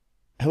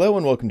Hello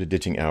and welcome to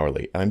Ditching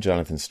Hourly. I'm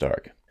Jonathan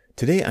Stark.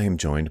 Today I am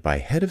joined by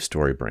Head of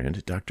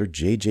StoryBrand, Dr.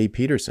 J.J.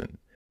 Peterson.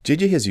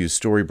 J.J. has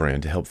used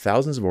StoryBrand to help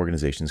thousands of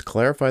organizations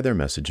clarify their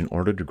message in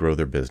order to grow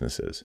their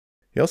businesses.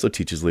 He also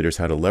teaches leaders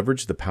how to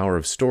leverage the power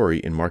of story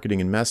in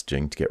marketing and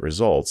messaging to get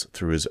results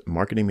through his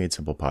Marketing Made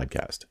Simple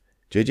podcast.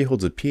 J.J.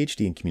 holds a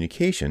PhD in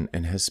communication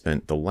and has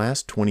spent the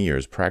last 20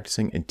 years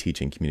practicing and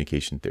teaching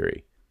communication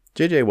theory.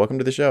 J.J., welcome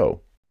to the show.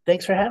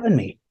 Thanks for having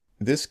me.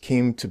 This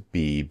came to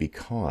be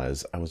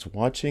because I was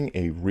watching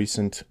a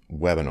recent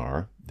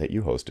webinar that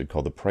you hosted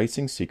called The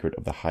Pricing Secret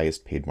of the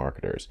Highest Paid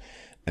Marketers.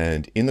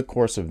 And in the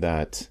course of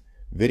that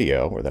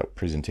video or that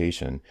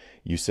presentation,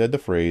 you said the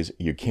phrase,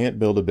 "You can't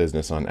build a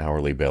business on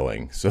hourly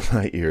billing." So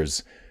my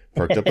ears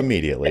perked up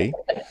immediately.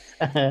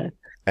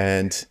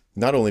 And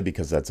not only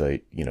because that's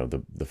the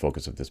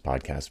focus of this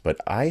podcast, but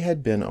I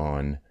had been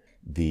on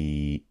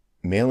the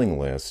mailing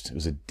list. It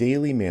was a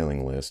daily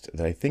mailing list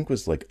that I think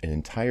was like an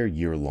entire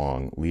year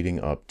long leading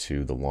up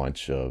to the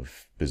launch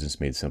of Business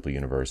Made Simple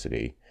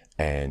University.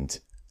 And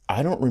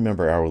I don't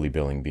remember hourly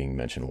billing being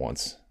mentioned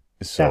once.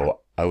 So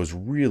I was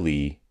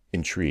really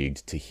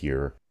intrigued to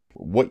hear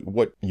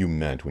what you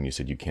meant when you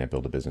said you can't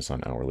build a business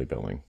on hourly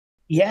billing.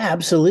 Yeah,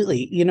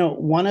 absolutely.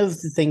 One of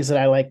the things that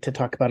I like to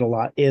talk about a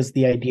lot is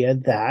the idea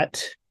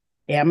that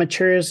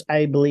amateurs,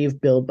 I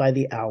believe, bill by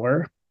the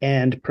hour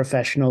and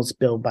professionals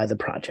bill by the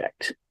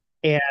project.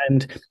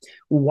 And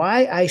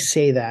why I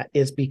say that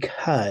is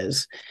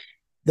because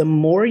the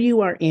more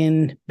you are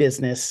in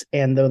business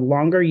and the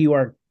longer you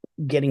are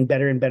getting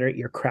better and better at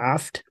your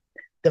craft,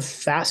 the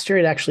faster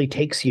it actually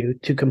takes you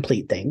to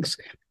complete things.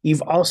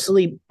 You've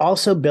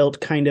also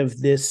built kind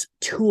of this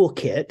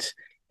toolkit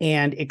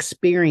and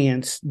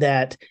experience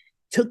that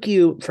took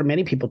you, for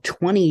many people,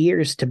 20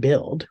 years to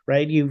build,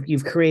 right?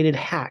 You've created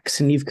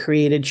hacks and you've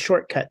created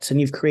shortcuts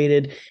and you've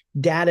created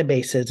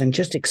databases and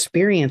just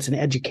experience and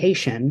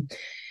education.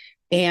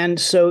 And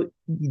so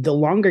the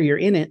longer you're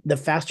in it, the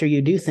faster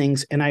you do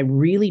things. And I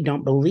really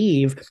don't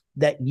believe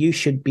that you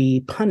should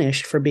be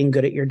punished for being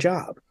good at your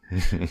job.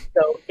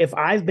 So if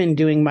I've been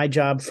doing my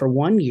job for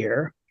 1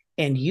 year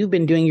and you've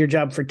been doing your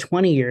job for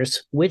 20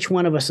 years, which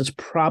one of us is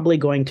probably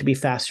going to be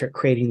faster at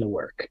creating the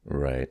work?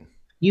 Right.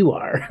 You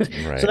are.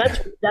 Right. So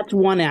that's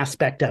one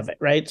aspect of it,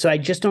 right? So I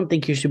just don't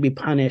think you should be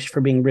punished for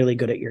being really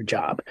good at your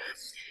job.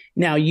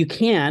 Now, you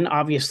can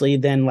obviously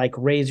then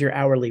raise your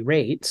hourly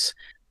rates.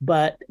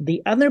 But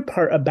the other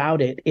part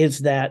about it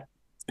is that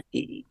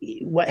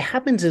what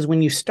happens is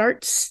when you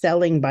start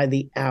selling by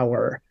the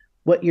hour,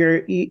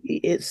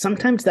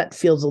 sometimes that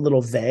feels a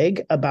little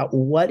vague about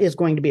what is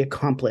going to be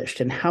accomplished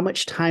and how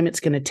much time it's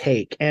going to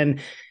take.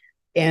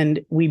 And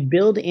we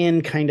build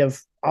in kind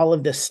of all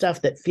of this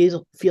stuff that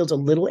feels a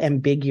little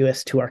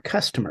ambiguous to our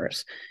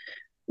customers.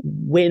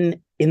 When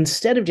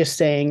instead of just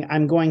saying,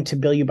 "I'm going to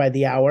bill you by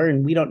the hour,"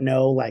 and we don't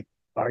know,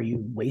 are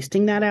you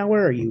wasting that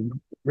hour? Are you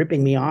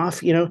ripping me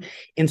off?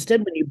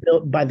 Instead, when you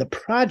build by the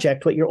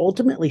project, what you're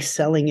ultimately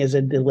selling is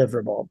a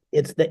deliverable.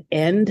 It's the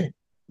end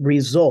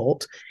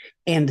result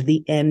and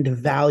the end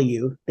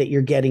value that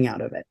you're getting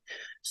out of it.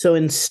 So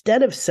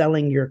instead of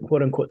selling your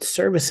quote unquote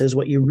services,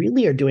 what you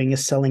really are doing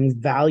is selling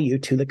value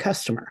to the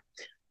customer.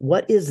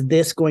 What is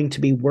this going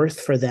to be worth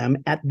for them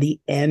at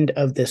the end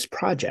of this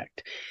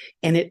project?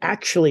 And it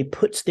actually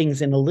puts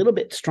things in a little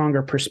bit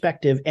stronger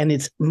perspective, and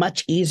it's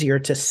much easier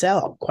to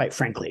sell, quite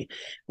frankly.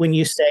 When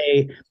you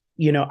say,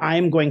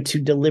 I'm going to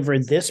deliver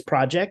this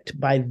project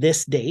by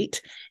this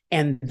date,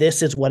 and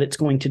this is what it's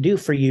going to do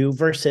for you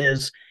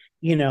versus,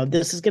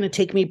 this is going to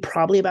take me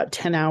probably about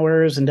 10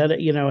 hours and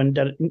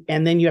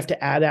then you have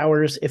to add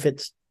hours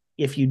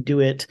if you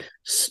do it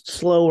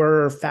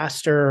slower or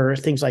faster or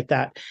things like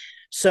that.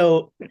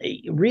 So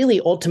really,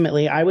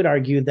 ultimately, I would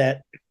argue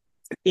that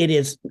it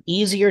is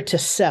easier to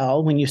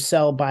sell when you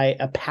sell by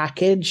a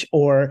package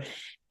or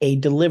a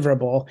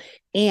deliverable,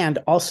 and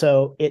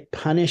also it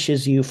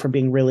punishes you for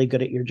being really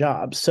good at your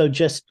job. So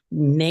just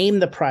name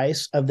the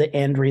price of the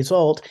end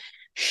result,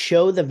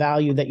 show the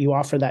value that you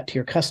offer that to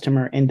your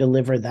customer, and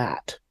deliver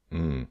that.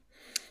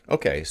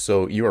 Okay,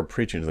 so you are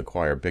preaching to the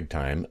choir big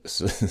time.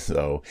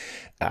 So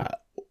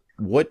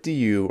what do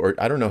you, or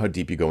I don't know how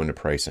deep you go into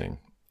pricing,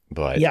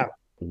 but yeah,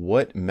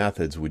 what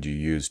methods would you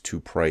use to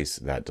price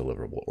that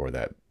deliverable or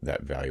that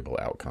valuable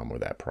outcome or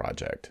that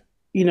project?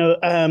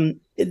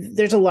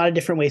 There's a lot of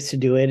different ways to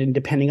do it, and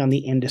depending on the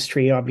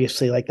industry,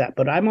 obviously, like that.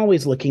 But I'm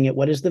always looking at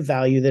what is the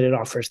value that it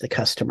offers the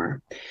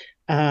customer.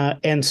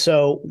 And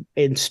so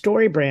in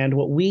StoryBrand,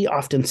 what we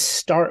often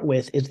start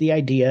with is the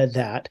idea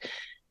that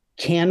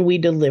can we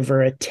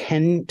deliver a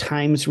 10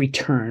 times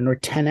return or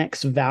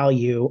 10x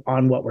value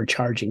on what we're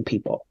charging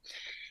people?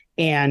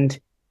 And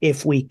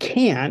if we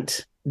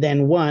can't,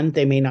 then one,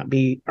 they may not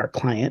be our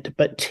client,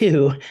 but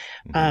two,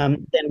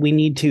 then we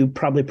need to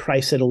probably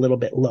price it a little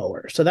bit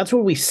lower. So that's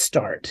where we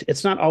start.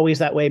 It's not always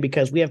that way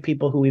because we have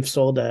people who we've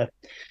sold a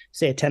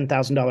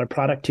 $10,000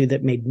 product to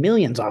that made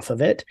millions off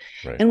of it.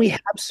 Right. And we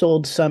have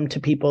sold some to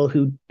people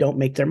who don't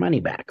make their money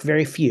back.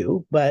 Very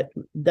few, but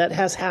that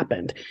has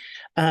happened.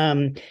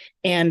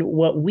 And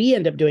what we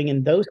end up doing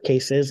in those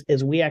cases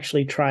is we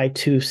actually try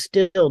to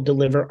still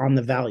deliver on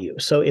the value.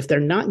 So if they're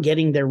not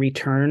getting their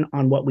return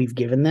on what we've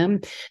given them,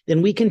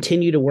 then we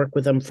continue to work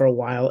with them for a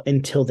while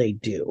until they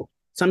do.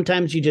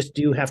 Sometimes you just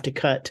do have to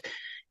cut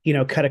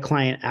a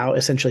client out,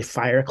 essentially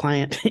fire a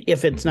client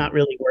if it's not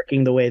really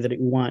working the way that you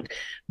want.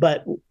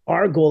 But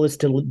our goal is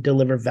to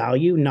deliver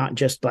value, not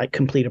just like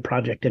complete a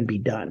project and be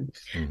done.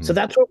 So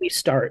that's where we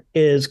start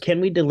is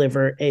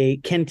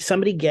can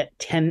somebody get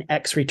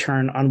 10x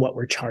return on what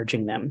we're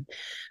charging them?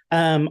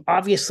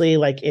 Obviously,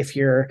 like if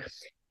you're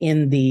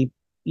in the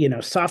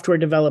software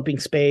developing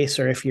space,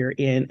 or if you're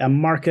in a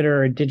marketer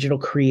or a digital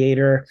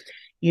creator,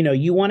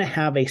 you want to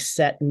have a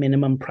set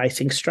minimum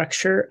pricing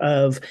structure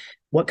of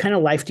what kind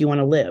of life do you want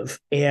to live?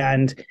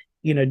 And,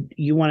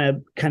 you want to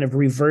kind of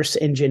reverse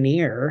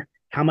engineer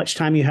how much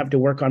time you have to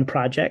work on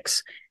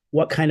projects,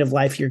 what kind of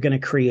life you're going to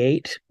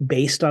create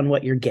based on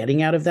what you're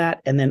getting out of that.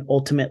 And then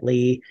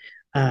ultimately,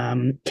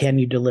 can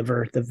you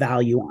deliver the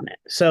value on it?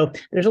 So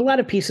there's a lot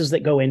of pieces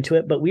that go into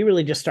it, but we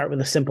really just start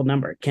with a simple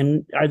number.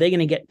 Are they going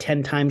to get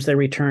 10 times their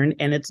return?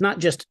 And it's not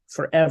just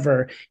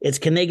forever. It's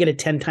can they get a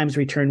 10 times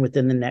return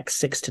within the next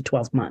 6 to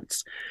 12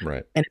 months?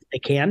 Right. And if they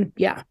can,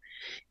 yeah.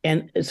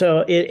 And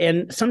so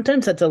and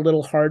sometimes that's a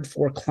little hard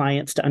for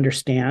clients to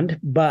understand,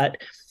 but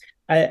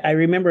I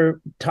remember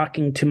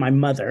talking to my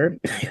mother,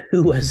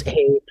 who was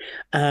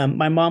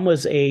my mom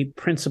was a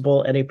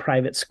principal at a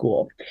private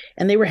school,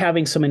 and they were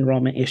having some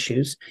enrollment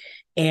issues.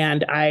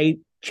 And I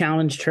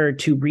challenged her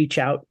to reach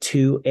out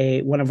to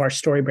one of our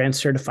StoryBrand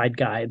certified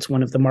guides,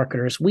 one of the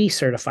marketers we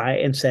certify,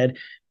 and said,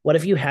 what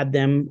if you had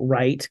them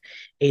write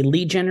a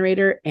lead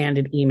generator and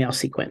an email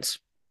sequence?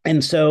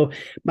 And so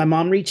my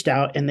mom reached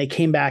out and they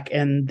came back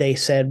and they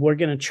said, we're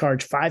going to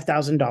charge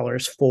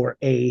 $5,000 for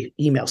a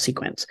email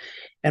sequence.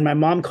 And my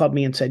mom called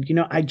me and said,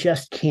 I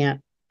just can't,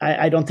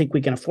 I don't think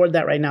we can afford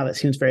that right now. That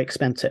seems very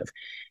expensive.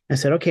 I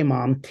said, okay,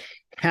 Mom,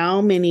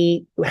 how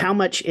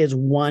much is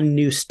one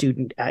new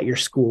student at your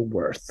school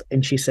worth?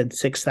 And she said,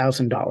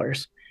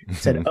 $6,000. I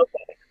said, okay.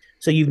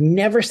 So you've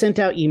never sent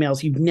out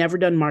emails, you've never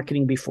done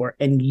marketing before,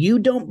 and you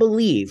don't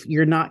believe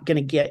you're not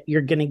getting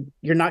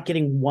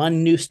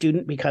one new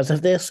student because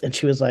of this? And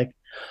she was like,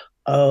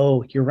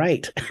 oh, you're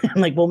right.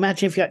 I'm like, well,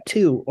 imagine if you got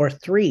 2 or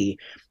 3.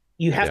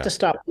 You have to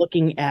stop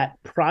looking at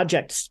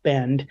project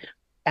spend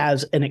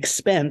as an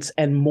expense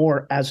and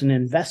more as an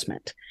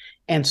investment.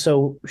 And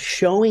so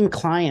showing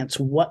clients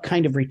what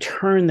kind of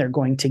return they're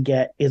going to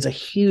get is a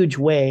huge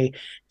way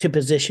to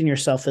position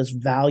yourself as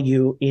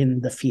value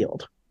in the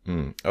field.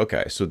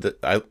 Okay, so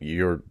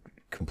you're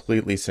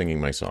completely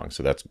singing my song.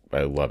 So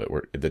I love it.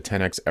 The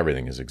 10x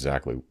everything is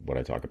exactly what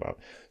I talk about.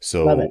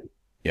 So love it.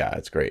 Yeah,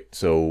 it's great.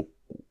 So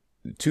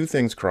 2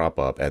 things crop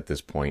up at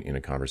this point in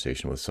a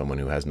conversation with someone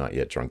who has not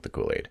yet drunk the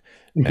Kool-Aid.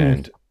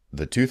 And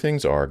the 2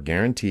 things are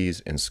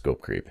guarantees and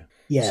scope creep.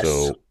 Yes.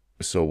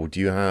 So do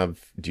you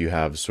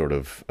have sort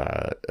of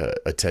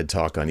a TED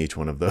talk on each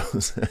one of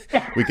those?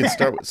 We can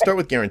start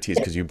with guarantees,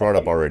 because you brought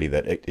up already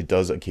that it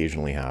does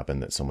occasionally happen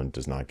that someone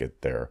does not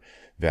get their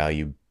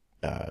value,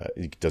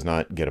 does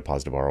not get a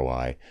positive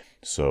ROI.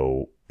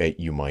 So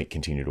you might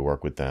continue to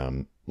work with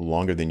them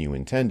longer than you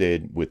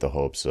intended with the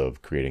hopes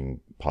of creating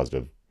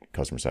positive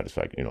customer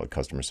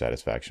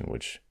satisfaction,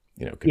 which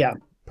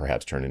could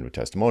perhaps turn into a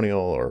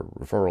testimonial or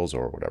referrals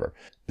or whatever.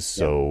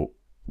 So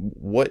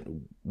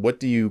what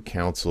do you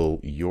counsel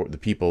the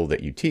people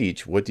that you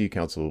teach? What do you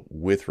counsel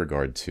with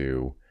regard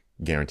to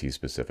guarantees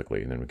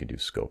specifically? And then we could do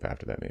scope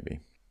after that,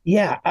 maybe.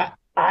 Yeah,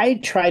 I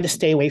try to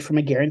stay away from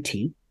a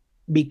guarantee,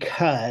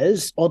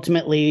 because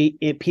ultimately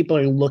people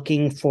are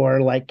looking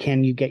for, like,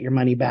 can you get your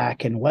money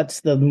back? And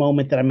what's the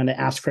moment that I'm going to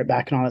ask for it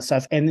back and all that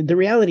stuff. And the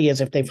reality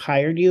is, if they've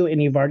hired you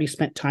and you've already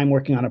spent time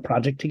working on a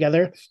project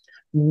together,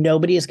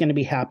 nobody is going to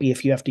be happy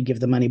if you have to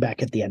give the money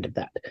back at the end of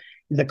that.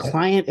 The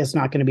client is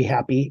not going to be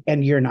happy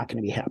and you're not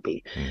going to be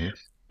happy.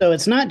 So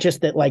it's not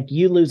just that like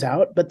you lose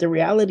out, but the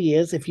reality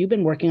is, if you've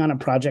been working on a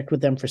project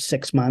with them for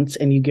 6 months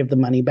and you give the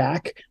money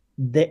back,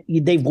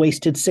 they've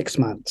wasted 6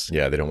 months.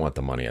 Yeah, they don't want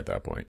the money at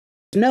that point.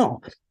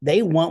 No,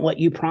 they want what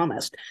you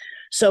promised.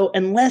 So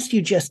unless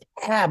you just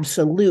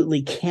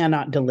absolutely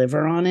cannot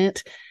deliver on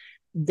it,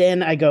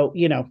 then I go,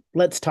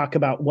 let's talk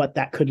about what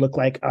that could look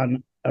like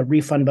on a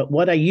refund. But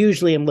what I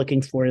usually am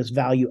looking for is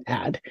value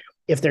add.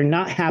 If they're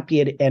not happy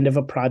at the end of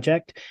a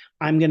project,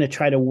 I'm going to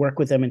try to work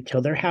with them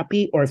until they're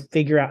happy, or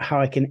figure out how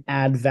I can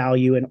add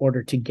value in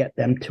order to get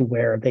them to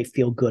where they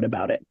feel good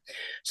about it.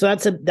 So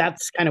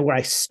that's kind of where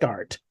I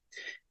start.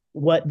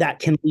 What that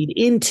can lead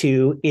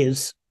into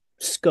is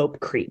scope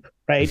creep,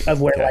 right?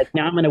 Of where like,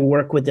 now I'm going to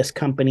work with this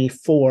company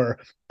for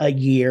a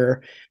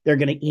year. They're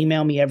going to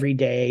email me every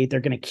day.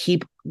 They're going to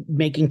keep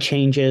making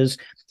changes.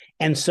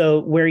 And so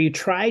where you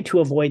try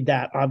to avoid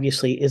that,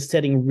 obviously, is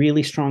setting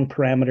really strong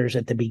parameters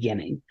at the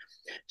beginning.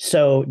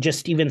 So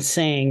just even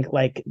saying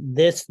like,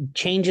 this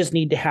changes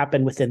need to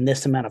happen within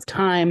this amount of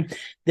time.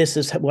 This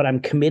is what I'm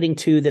committing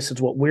to. This is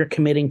what we're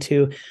committing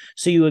to.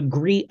 So you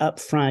agree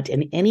up front,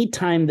 and any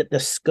time that the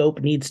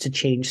scope needs to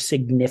change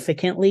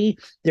significantly,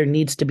 there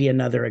needs to be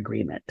another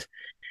agreement.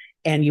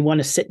 And you want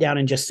to sit down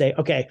and just say,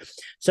 okay,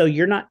 so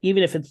you're not,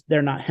 even if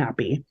they're not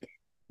happy,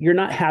 you're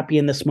not happy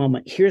in this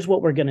moment. Here's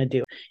what we're going to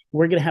do.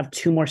 We're going to have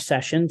 2 more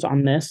sessions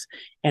on this,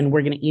 and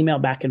we're going to email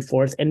back and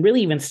forth, and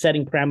really even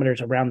setting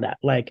parameters around that.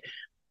 Like,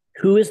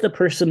 who is the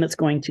person that's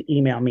going to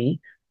email me?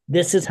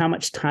 This is how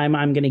much time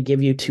I'm going to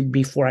give you to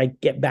before I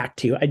get back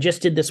to you. I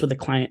just did this with a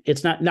client.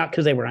 It's not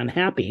because they were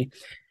unhappy,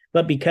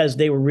 but because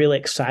they were really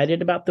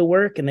excited about the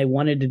work and they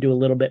wanted to do a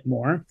little bit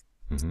more.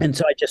 Mm-hmm. And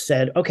so I just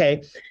said,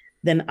 okay,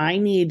 then I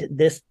need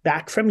this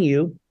back from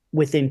you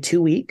within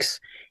 2 weeks.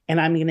 And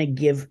I'm going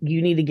to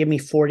you need to give me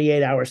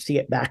 48 hours to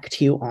get back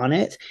to you on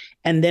it.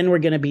 And then we're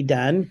going to be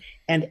done.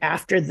 And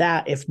after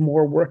that, if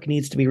more work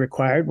needs to be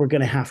required, we're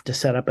going to have to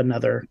set up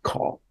another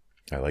call.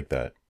 I like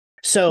that.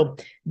 So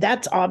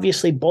that's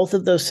obviously, both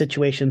of those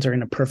situations are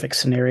in a perfect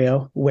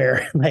scenario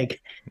where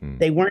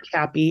they weren't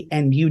happy,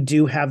 and you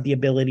do have the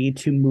ability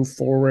to move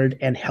forward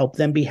and help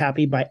them be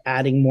happy by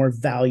adding more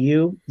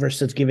value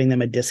versus giving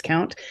them a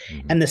discount.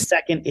 Mm-hmm. And the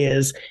second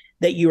is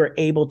that you are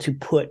able to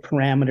put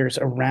parameters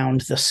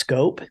around the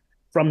scope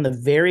from the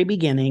very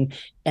beginning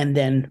and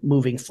then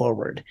moving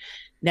forward.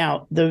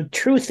 Now, the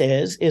truth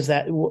is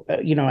that,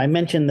 I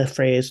mentioned the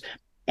phrase,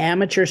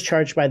 amateurs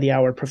charge by the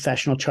hour,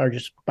 professional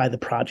charges by the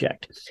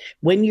project.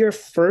 When you're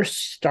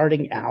first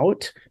starting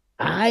out,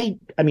 I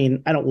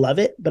don't love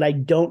it, but I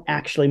don't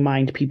actually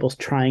mind people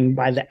trying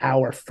by the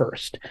hour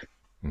first,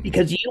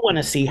 because you want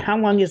to see how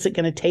long is it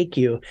going to take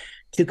you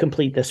to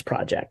complete this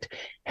project?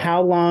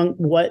 How long,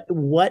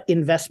 what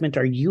investment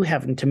are you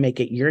having to make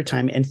at your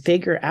time, and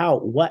figure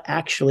out what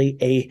actually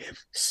a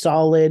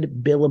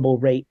solid billable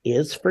rate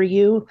is for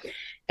you.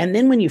 And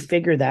then when you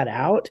figure that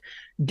out,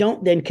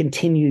 don't then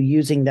continue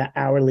using that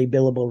hourly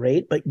billable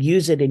rate, but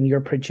use it in your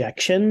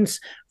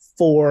projections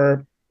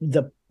for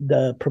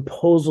the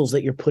proposals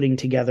that you're putting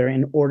together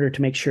in order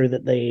to make sure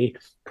that the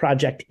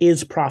project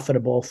is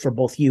profitable for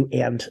both you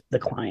and the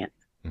client.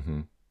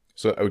 Mm-hmm.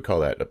 So I would call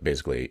that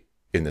basically,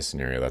 in this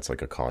scenario, that's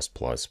like a cost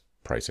plus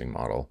pricing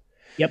model.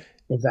 Yep,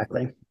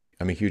 exactly.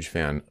 I'm a huge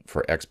fan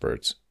for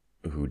experts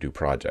who do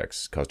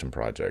projects, custom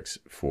projects,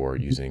 for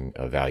using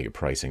a value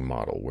pricing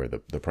model where the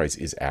price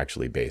is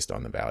actually based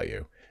on the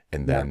value.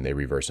 And then they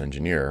reverse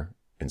engineer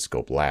and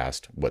scope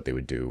last what they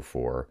would do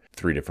for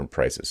 3 different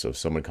prices. So if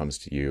someone comes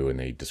to you and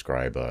they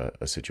describe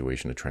a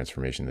situation, a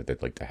transformation that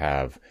they'd like to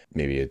have,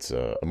 maybe it's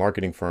a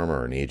marketing firm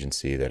or an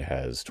agency that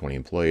has 20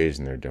 employees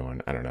and they're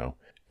doing, I don't know,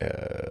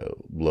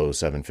 low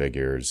 7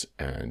 figures,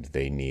 and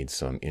they need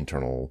some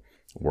internal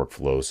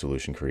workflow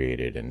solution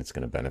created, and it's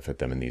going to benefit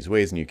them in these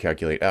ways. And you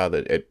calculate out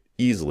that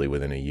easily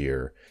within a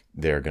year,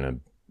 they're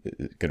going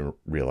to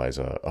realize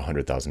a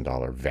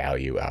 $100,000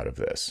 value out of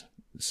this.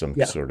 Some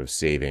sort of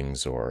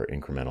savings or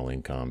incremental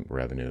income,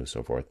 revenue,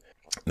 so forth.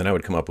 Then I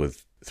would come up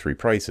with 3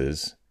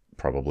 prices,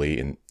 probably.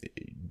 In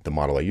the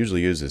model I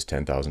usually use is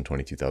 10,000,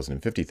 22,000,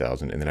 and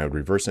 50,000. And then I would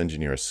reverse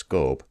engineer a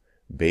scope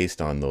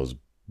based on those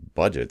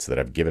budgets that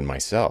I've given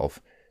myself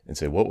and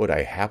say, what would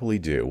I happily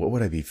do? What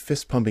would I be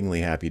fist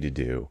pumpingly happy to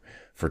do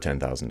for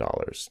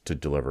 $10,000 to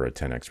deliver a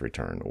 10x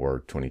return,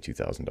 or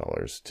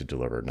 $22,000 to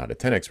deliver not a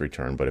 10x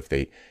return, but if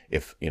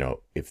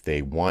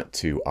they want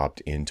to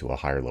opt into a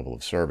higher level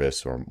of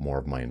service or more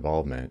of my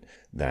involvement,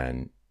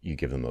 then you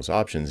give them those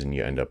options, and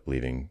you end up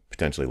leaving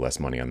potentially less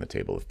money on the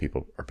table. If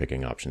people are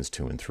picking options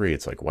 2 and 3,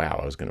 it's like, wow,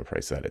 I was going to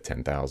price that at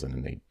 10,000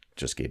 and they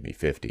just gave me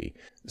 50.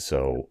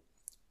 So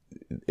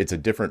it's a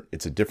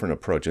different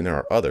approach, and there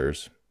are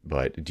others.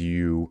 But do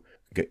you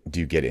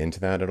get into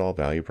that at all?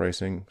 Value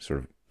pricing, sort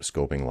of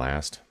scoping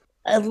last?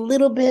 A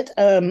little bit.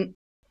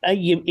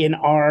 In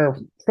our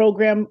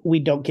program, we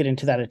don't get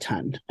into that a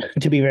ton,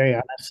 to be very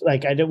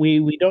honest.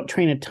 We don't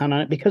train a ton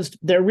on it, because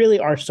there really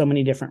are so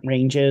many different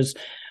ranges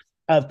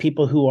of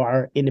people who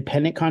are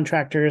independent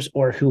contractors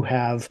or who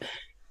have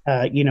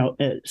a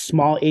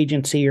small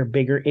agency or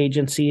bigger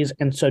agencies.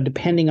 And so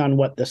depending on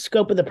what the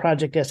scope of the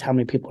project is, how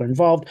many people are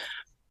involved,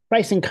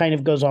 pricing kind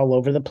of goes all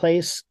over the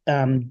place.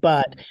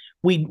 But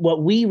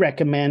what we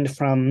recommend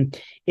from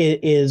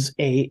is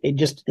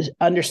just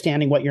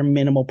understanding what your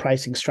minimal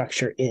pricing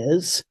structure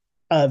is,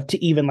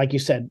 to even, like you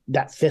said,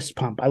 that fist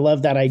pump. I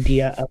love that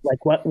idea of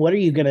what are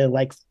you going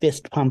to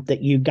fist pump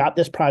that you got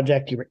this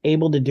project, you were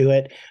able to do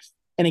it.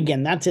 And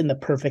again, that's in the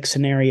perfect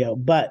scenario,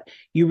 but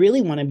you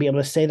really want to be able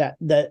to say that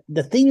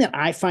the thing that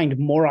I find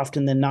more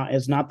often than not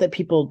is not that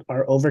people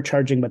are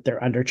overcharging, but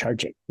they're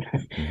undercharging.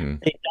 Mm-hmm.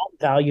 They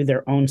don't value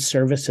their own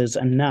services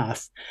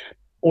enough,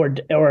 or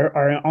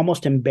are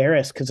almost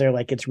embarrassed because they're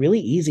like, it's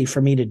really easy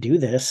for me to do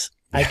this.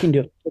 I can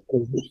do it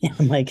quickly.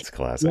 I'm like, it's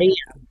classic.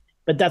 Yeah.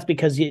 But that's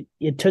because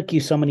it took you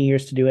so many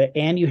years to do it,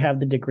 and you have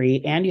the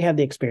degree, and you have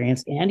the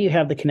experience, and you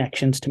have the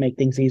connections to make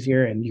things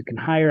easier, and you can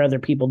hire other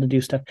people to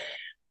do stuff.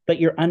 But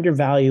you're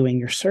undervaluing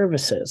your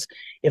services.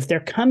 If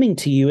they're coming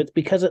to you, it's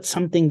because it's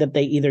something that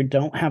they either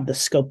don't have the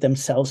scope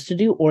themselves to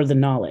do or the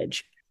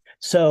knowledge.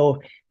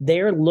 So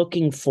they're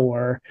looking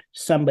for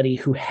somebody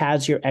who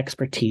has your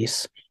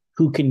expertise,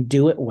 who can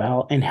do it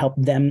well and help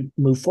them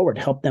move forward,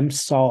 help them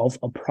solve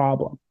a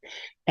problem.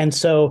 And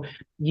so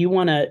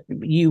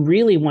you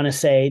really want to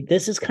say,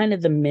 this is kind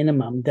of the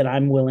minimum that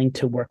I'm willing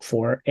to work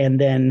for. And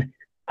then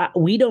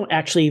we don't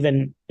actually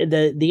even,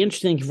 the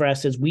interesting thing for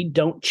us is we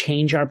don't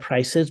change our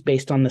prices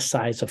based on the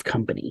size of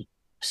company.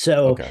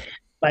 So Okay.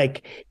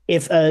 like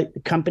if a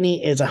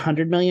company is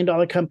 $100 million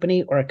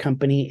company or a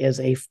company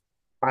is a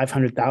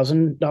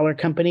 $500,000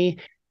 company,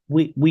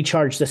 we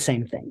charge the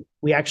same thing.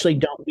 We actually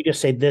don't. We just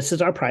say, this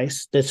is our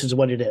price. This is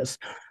what it is.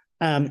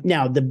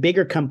 Now, the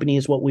bigger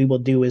companies, what we will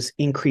do is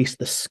increase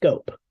the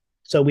scope.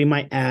 So we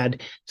might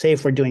add, say,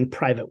 if we're doing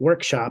private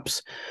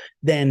workshops,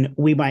 then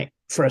we might,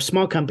 for a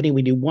small company,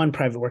 we do one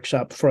private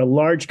workshop. For a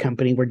large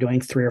company, we're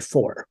doing 3 or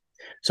 4.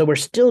 So we're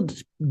still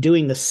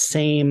doing the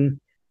same,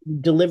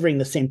 delivering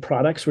the same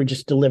products. We're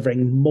just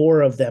delivering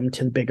more of them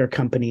to the bigger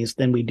companies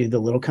than we do the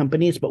little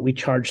companies, but we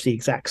charge the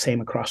exact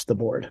same across the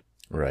board.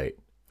 Right.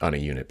 On a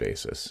unit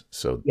basis.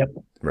 So, Yep.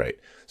 right.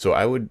 So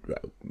I would,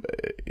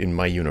 in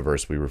my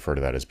universe, we refer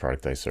to that as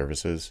productized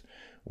services,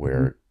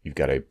 where you've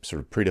got a sort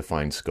of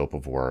predefined scope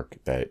of work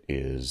that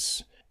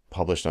is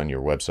published on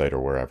your website or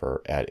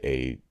wherever at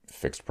a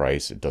fixed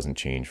price. It doesn't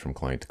change from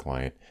client to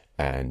client.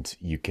 And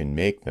you can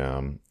make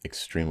them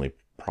extremely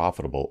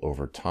profitable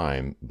over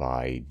time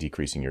by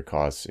decreasing your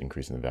costs,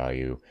 increasing the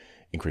value,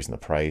 increasing the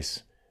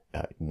price.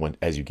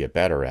 As you get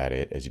better at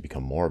it, as you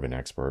become more of an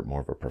expert,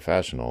 more of a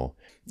professional,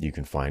 you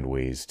can find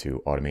ways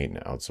to automate and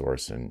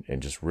outsource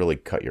and just really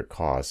cut your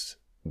costs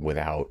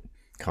without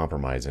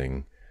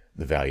compromising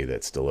the value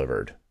that's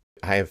delivered.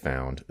 I have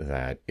found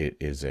that it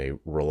is a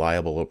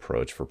reliable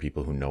approach for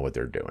people who know what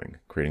they're doing,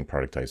 creating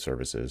productized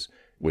services,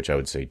 which I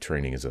would say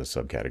training is a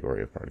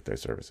subcategory of productized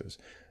services.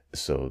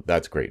 So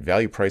that's great.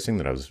 Value pricing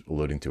that I was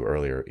alluding to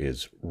earlier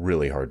is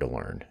really hard to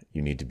learn.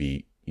 You need to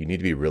be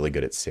really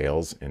good at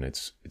sales, and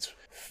it's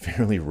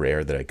fairly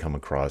rare that I come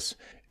across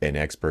an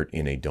expert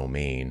in a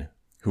domain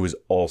who is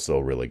also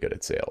really good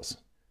at sales.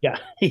 Yeah.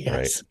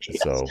 Yes. Right.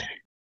 Yes. So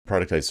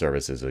productized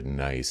service is a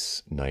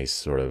nice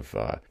sort of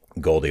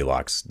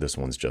Goldilocks. This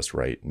one's just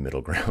right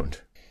middle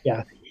ground.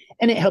 Yeah.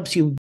 And it helps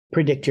you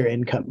predict your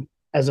income.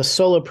 As a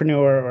solopreneur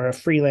or a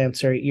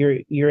freelancer,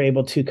 you're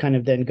able to kind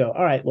of then go,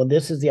 all right, well,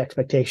 this is the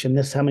expectation.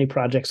 This is how many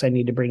projects I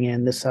need to bring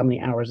in. This is how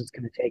many hours it's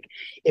going to take.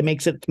 It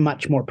makes it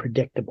much more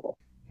predictable.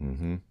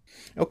 Mm-hmm.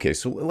 Okay,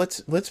 so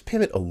let's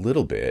pivot a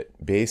little bit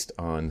based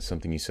on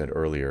something you said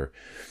earlier,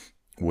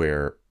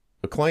 where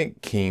a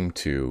client came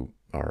to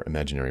our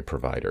imaginary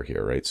provider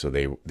here, right? So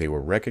they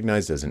were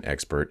recognized as an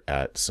expert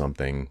at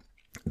something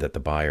that the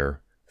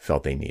buyer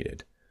felt they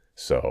needed.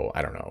 So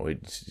I don't know,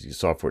 it's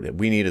software.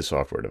 We need a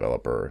software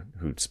developer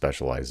who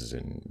specializes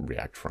in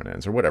React front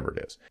ends or whatever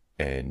it is,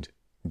 and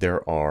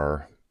there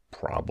are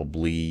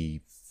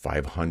probably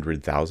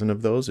 500,000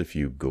 of those if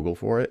you Google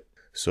for it.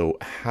 So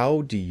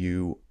how do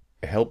you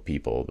help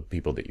people, the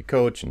people that you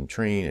coach and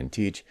train and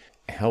teach,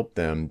 help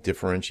them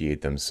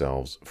differentiate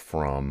themselves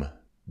from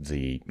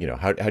the,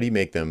 how do you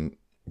make them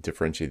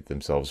differentiate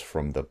themselves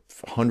from the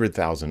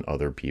 100,000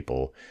 other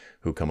people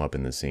who come up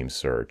in the same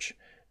search?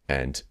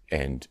 And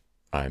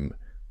I'm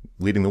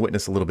leading the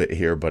witness a little bit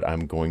here, but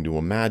I'm going to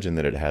imagine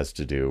that it has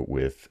to do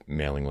with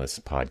mailing lists,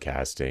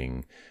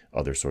 podcasting,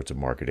 other sorts of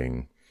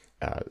marketing.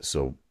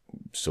 So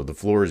the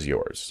floor is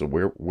yours. So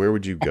where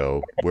would you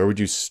go? Where would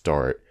you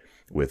start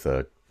with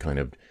a kind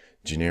of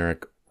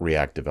generic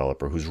React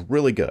developer who's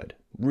really good,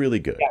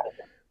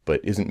 but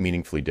isn't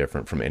meaningfully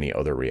different from any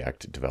other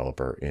React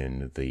developer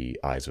in the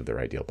eyes of their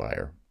ideal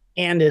buyer?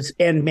 And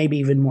maybe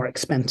even more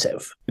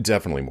expensive.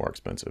 Definitely more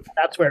expensive.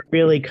 That's where it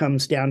really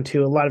comes down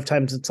to. A lot of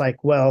times it's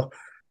like, well,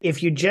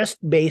 if you just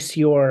base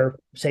your,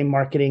 say,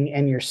 marketing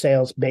and your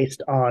sales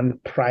based on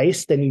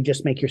price, then you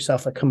just make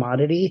yourself a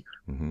commodity,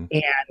 and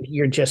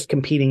you're just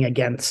competing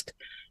against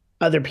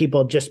other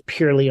people just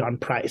purely on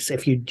price.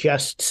 If you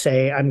just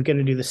say, I'm going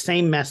to do the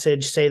same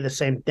message, say the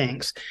same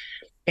things.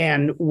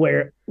 And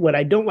what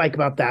I don't like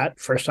about that,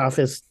 first off,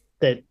 is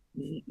that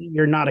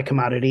you're not a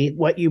commodity.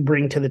 What you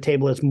bring to the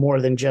table is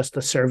more than just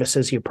the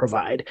services you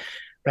provide,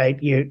 right?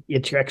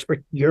 It's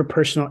your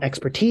personal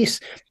expertise,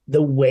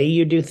 the way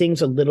you do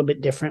things a little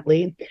bit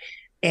differently.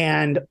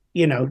 And,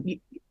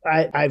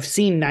 I've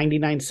seen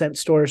 99-cent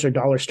stores or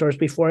dollar stores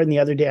before. And the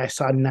other day I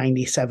saw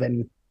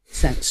 97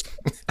 cents.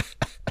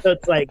 So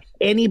it's like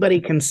anybody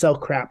can sell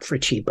crap for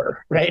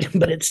cheaper, right?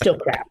 But it's still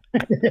crap.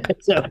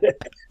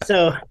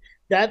 So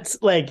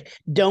that's like,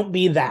 don't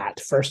be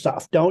that, first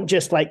off. Don't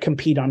just like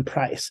compete on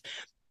price.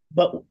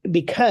 But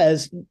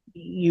because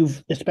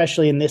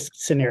especially in this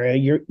scenario,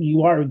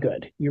 you are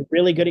good. You're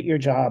really good at your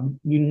job.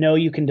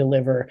 You can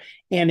deliver.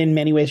 And in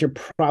many ways, you're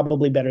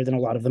probably better than a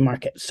lot of the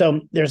market.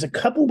 So there's a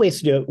couple ways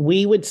to do it.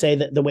 We would say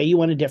that the way you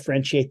want to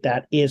differentiate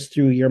that is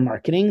through your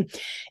marketing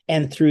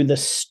and through the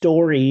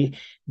story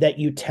that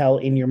you tell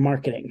in your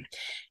marketing.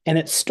 And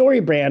at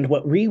StoryBrand,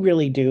 what we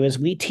really do is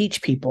we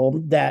teach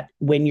people that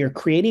when you're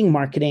creating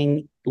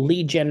marketing,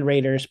 lead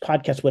generators,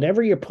 podcasts,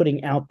 whatever you're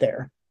putting out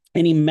there,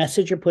 any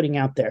message you're putting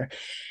out there,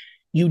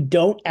 You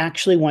don't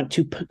actually want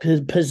to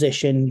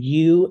position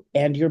you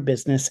and your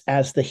business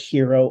as the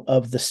hero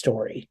of the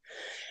story.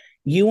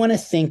 You want to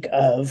think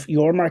of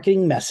your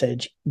marketing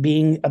message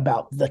being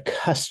about the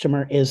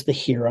customer is the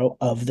hero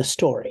of the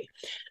story.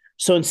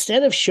 So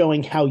instead of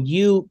showing how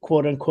you,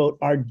 quote unquote,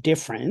 are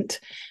different,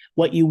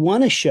 what you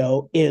want to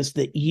show is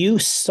that you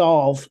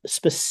solve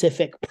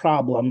specific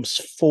problems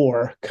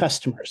for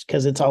customers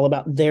because it's all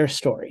about their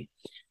story.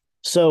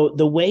 So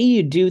the way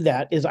you do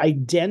that is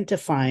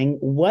identifying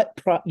what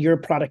your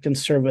product and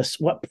service,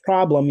 what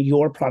problem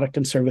your product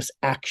and service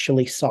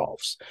actually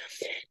solves.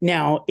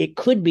 Now, it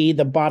could be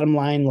the bottom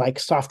line, like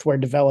software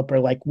developer,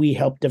 like we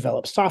help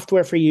develop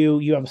software for you.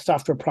 You have a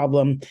software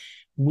problem.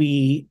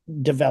 We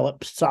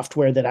develop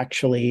software that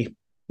actually,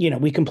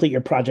 we complete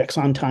your projects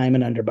on time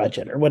and under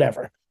budget or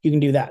whatever. You can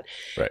do that.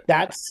 Right.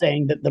 That's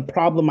saying that the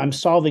problem I'm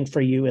solving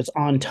for you is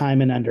on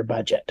time and under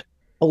budget.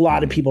 A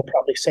lot of people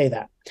probably say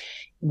that.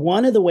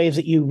 One of the ways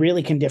that you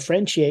really can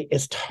differentiate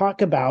is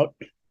talk about,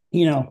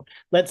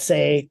 let's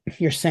say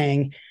you're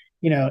saying,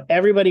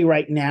 everybody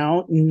right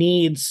now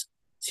needs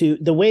to,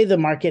 the way the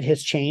market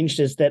has changed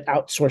is that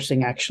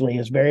outsourcing actually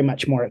is very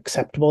much more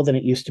acceptable than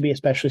it used to be,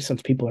 especially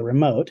since people are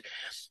remote.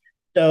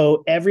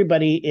 So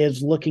everybody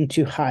is looking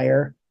to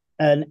hire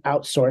an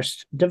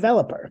outsourced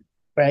developer,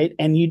 right?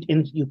 And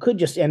you could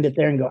just end it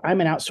there and go,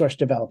 I'm an outsourced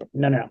developer.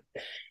 No.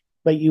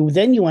 But you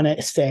want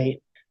to say,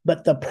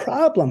 but the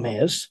problem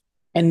is,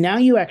 and now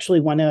you actually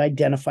want to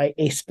identify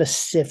a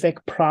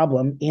specific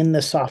problem in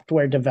the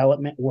software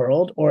development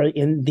world or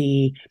in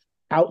the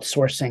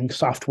outsourcing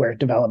software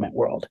development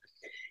world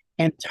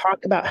and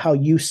talk about how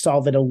you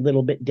solve it a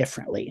little bit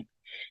differently.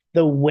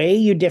 The way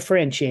you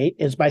differentiate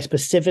is by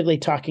specifically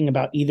talking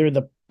about either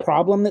the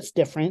problem that's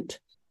different,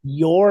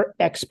 your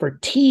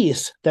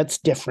expertise that's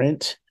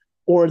different,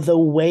 or the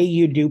way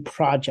you do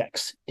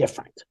projects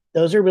different.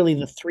 Those are really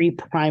the three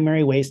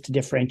primary ways to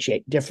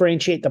differentiate.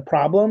 Differentiate the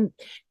problem,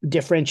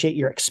 differentiate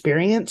your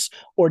experience,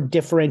 or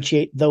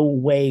differentiate the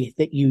way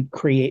that you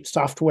create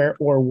software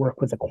or work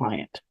with a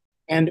client.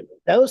 And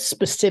those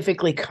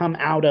specifically come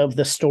out of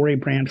the story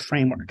brand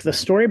framework. The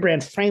story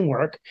brand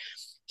framework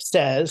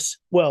says,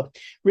 well,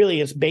 really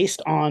is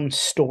based on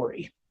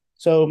story.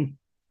 So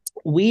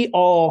we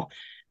all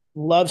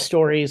love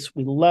stories.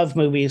 We love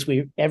movies.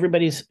 We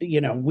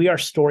are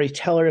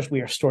storytellers.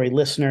 We are story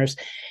listeners.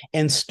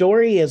 And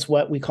story is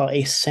what we call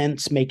a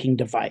sense-making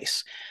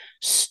device.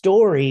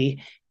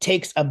 Story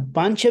takes a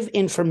bunch of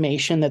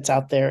information that's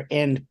out there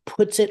and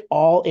puts it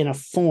all in a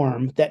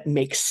form that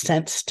makes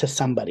sense to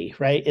somebody,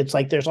 right? It's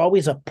like there's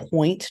always a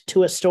point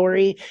to a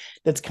story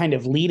that's kind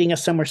of leading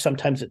us somewhere.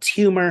 Sometimes it's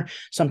humor,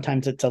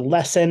 sometimes it's a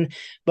lesson,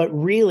 but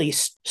really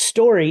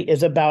story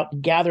is about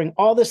gathering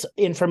all this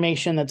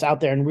information that's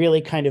out there and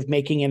really kind of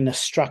making it in a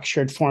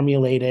structured,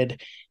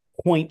 formulated,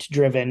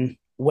 point-driven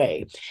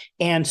way.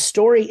 And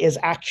story is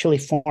actually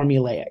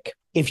formulaic.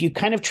 If you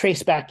kind of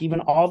trace back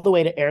even all the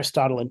way to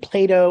Aristotle and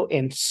Plato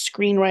and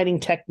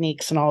screenwriting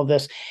techniques and all of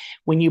this,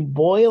 when you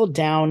boil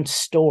down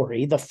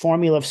story, the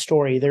formula of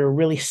story, there are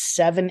really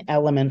 7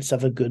 elements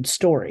of a good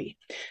story,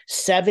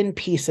 7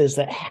 pieces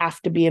that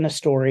have to be in a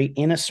story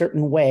in a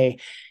certain way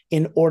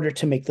in order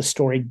to make the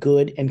story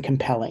good and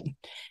compelling.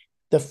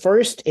 The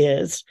first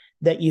is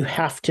that you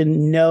have to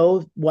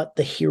know what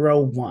the hero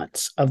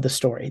wants of the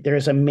story. There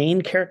is a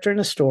main character in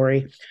a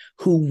story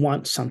who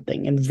wants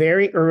something. And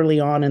very early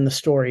on in the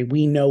story,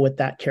 we know what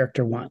that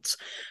character wants.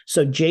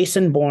 So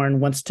Jason Bourne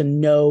wants to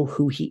know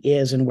who he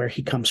is and where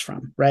he comes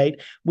from, right?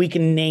 We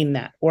can name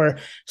that. Or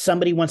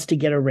somebody wants to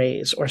get a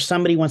raise, or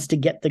somebody wants to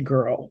get the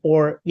girl,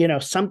 or,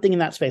 something in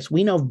that space.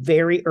 We know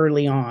very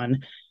early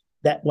on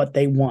that what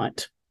they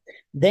want.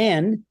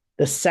 Then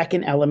the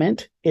second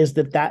element is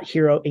that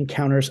hero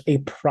encounters a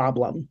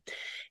problem,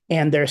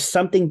 and there's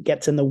something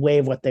gets in the way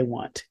of what they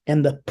want.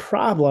 And the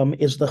problem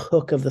is the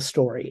hook of the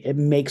story. It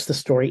makes the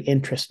story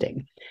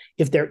interesting.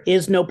 If there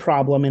is no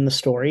problem in the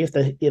story,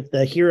 if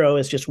the hero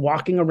is just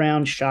walking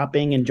around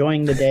shopping,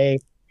 enjoying the day,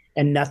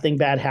 and nothing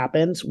bad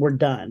happens, we're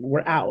done.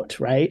 We're out,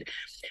 right?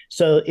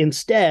 So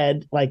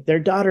instead, like their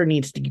daughter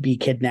needs to be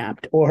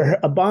kidnapped, or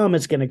a bomb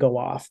is going to go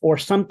off, or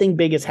something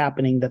big is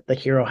happening that the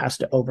hero has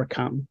to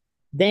overcome.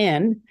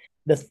 Then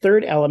the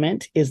third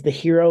element is the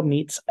hero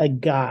meets a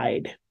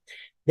guide.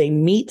 They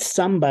meet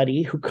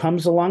somebody who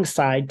comes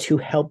alongside to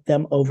help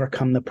them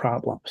overcome the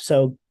problem.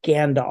 So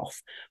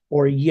Gandalf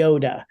or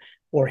Yoda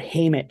or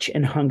Haymitch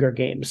in Hunger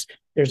Games.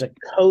 There's a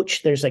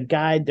coach, there's a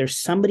guide, there's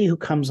somebody who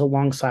comes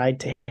alongside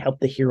to help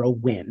the hero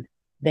win.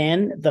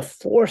 Then the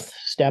fourth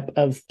step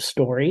of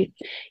story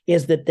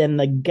is that then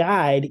the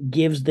guide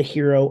gives the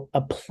hero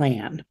a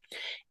plan.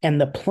 And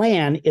the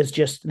plan is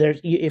just there.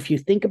 If you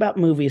think about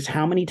movies,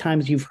 how many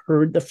times you've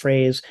heard the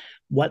phrase,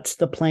 what's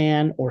the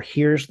plan, or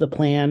here's the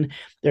plan?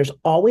 There's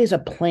always a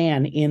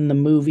plan in the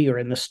movie or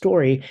in the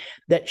story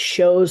that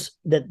shows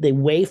that the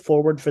way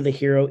forward for the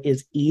hero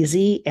is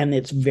easy and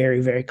it's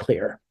very, very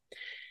clear.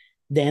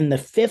 Then the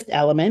fifth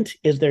element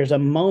is there's a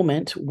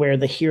moment where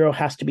the hero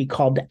has to be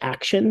called to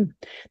action.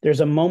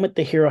 There's a moment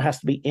the hero has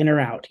to be in or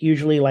out.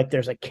 Usually, like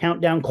there's a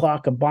countdown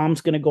clock, a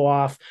bomb's going to go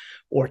off,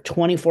 or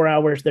 24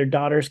 hours, their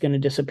daughter's going to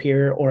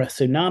disappear, or a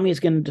tsunami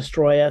is going to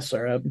destroy us,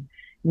 or a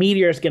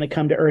meteor is going to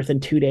come to Earth in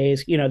 2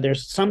 days.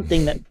 There's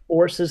something that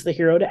forces the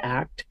hero to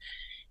act.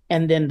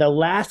 And then the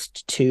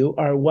last two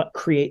are what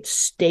creates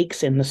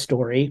stakes in the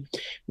story,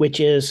 which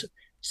is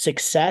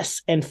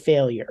success and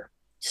failure.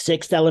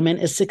 Sixth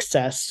element is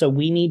success. So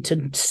we need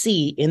to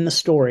see in the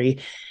story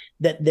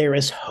that there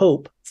is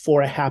hope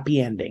for a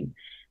happy ending,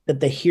 that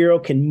the hero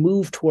can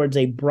move towards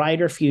a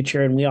brighter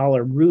future, and we all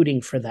are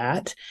rooting for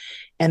that.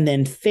 And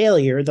then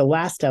failure, the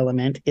last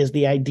element, is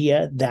the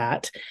idea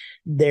that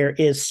there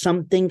is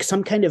some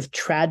kind of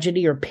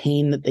tragedy or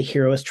pain that the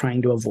hero is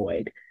trying to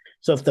avoid.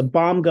 So if the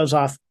bomb goes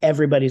off,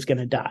 everybody's going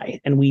to die,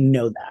 and we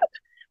know that,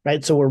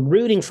 right? So we're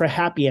rooting for a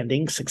happy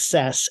ending,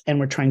 success, and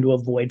we're trying to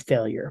avoid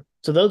failure.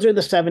 So those are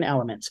the 7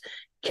 elements.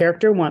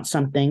 Character wants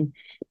something,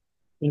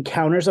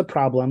 encounters a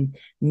problem,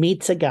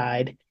 meets a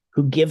guide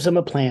who gives them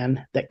a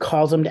plan that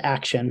calls them to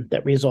action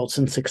that results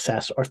in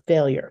success or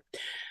failure.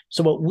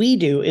 So what we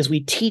do is we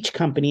teach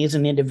companies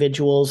and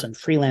individuals and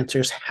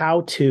freelancers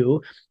how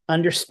to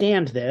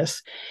understand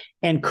this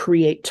and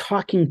create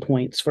talking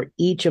points for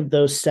each of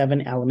those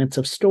 7 elements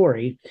of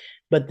story.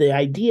 But the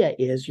idea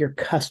is your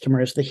customer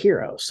is the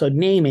hero. So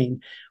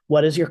naming,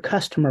 what does your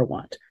customer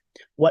want?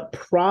 What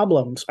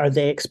problems are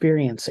they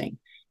experiencing?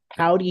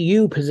 How do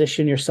you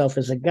position yourself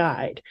as a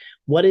guide?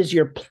 What is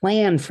your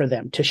plan for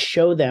them to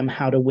show them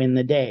how to win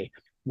the day?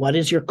 What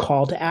is your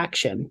call to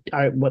action?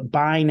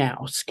 Buy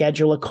now,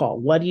 schedule a call.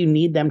 What do you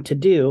need them to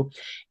do?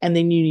 And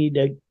then you need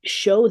to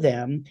show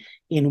them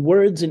in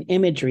words and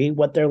imagery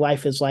what their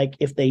life is like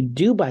if they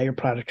do buy your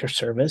product or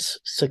service,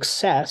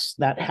 success,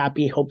 that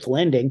happy, hopeful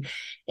ending,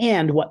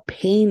 and what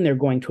pain they're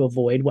going to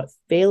avoid, what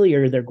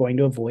failure they're going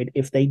to avoid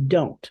if they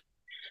don't.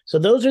 So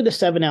those are the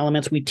 7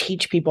 elements. We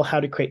teach people how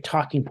to create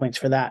talking points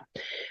for that.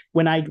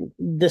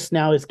 This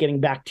now is getting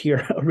back to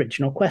your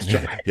original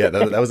question. Yeah,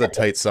 that was a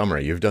tight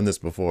summary. You've done this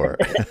before.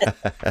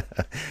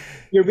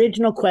 Your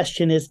original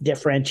question is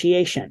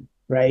differentiation,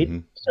 right?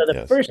 Mm-hmm. So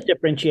the first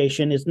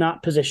differentiation is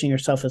not positioning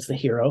yourself as the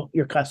hero.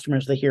 Your customer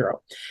is the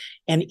hero.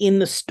 And in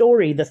the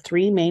story, the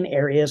 3 main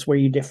areas where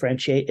you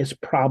differentiate is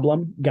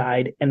problem,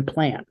 guide, and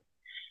plan.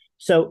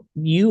 So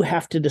you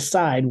have to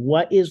decide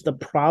what is the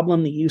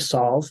problem that you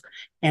solve,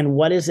 and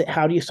what is it?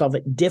 How do you solve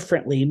it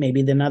differently,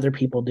 maybe than other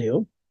people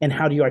do? And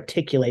how do you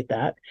articulate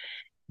that?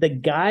 The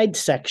guide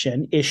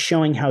section is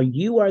showing how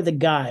you are the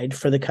guide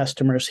for the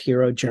customer's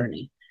hero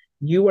journey.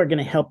 You are going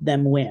to help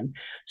them win.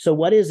 So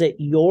what is it?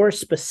 Your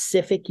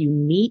specific,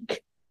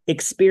 unique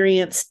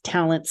experience,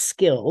 talent,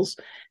 skills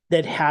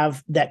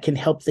that can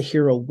help the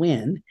hero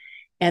win.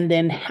 And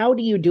then how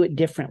do you do it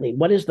differently?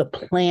 What is the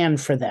plan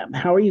for them?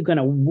 How are you going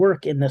to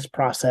work in this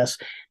process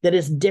that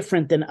is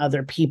different than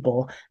other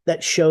people,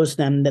 that shows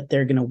them that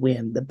they're going to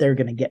win, that they're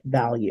going to get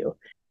value?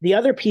 The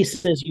other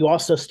pieces you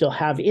also still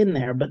have in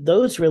there, but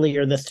those really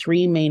are the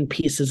 3 main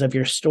pieces of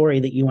your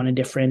story that you want to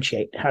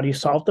differentiate. How do you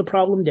solve the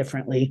problem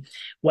differently?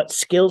 What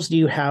skills do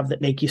you have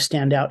that make you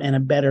stand out and a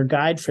better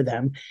guide for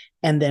them?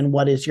 And then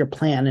what is your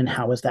plan, and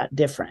how is that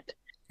different?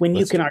 When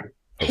you can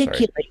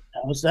articulate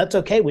those, that's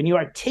okay. When you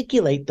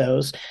articulate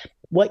those,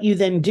 what you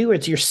then do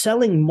is you're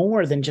selling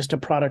more than just a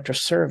product or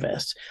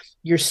service.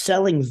 You're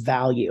selling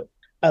value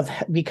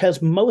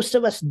because most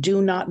of us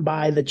do not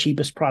buy the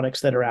cheapest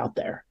products that are out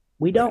there.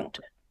 We don't.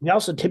 We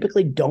also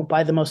typically don't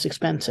buy the most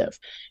expensive.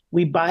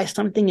 We buy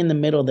something in the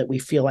middle that we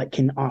feel like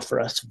can offer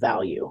us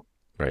value.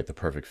 Right, the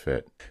perfect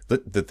fit.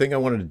 The thing I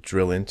wanted to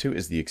drill into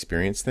is the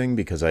experience thing,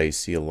 because I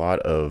see a lot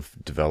of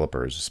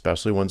developers,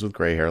 especially ones with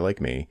gray hair like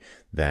me,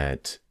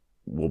 that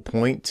will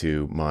point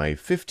to my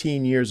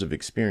 15 years of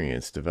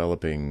experience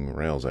developing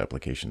Rails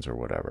applications or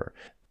whatever,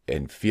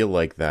 and feel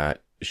like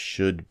that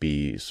should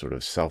be sort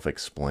of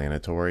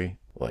self-explanatory.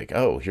 Like,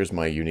 oh, here's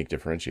my unique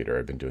differentiator.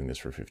 I've been doing this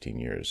for 15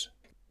 years.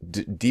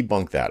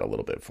 Debunk that a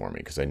little bit for me,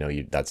 because I know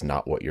that's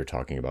not what you're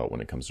talking about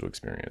when it comes to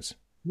experience.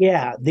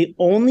 Yeah, the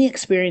only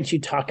experience you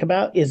talk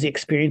about is the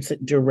experience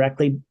that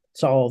directly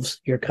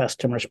solves your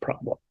customer's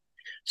problem.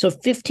 So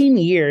 15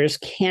 years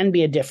can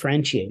be a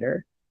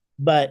differentiator,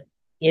 but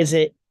is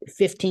it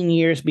 15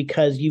 years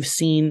because you've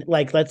seen,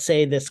 like, let's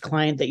say this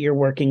client that you're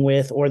working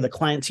with, or the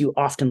clients you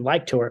often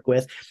like to work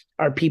with,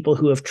 are people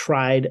who have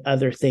tried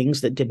other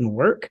things that didn't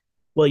work?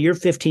 Well, your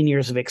 15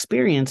 years of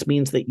experience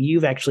means that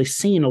you've actually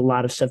seen a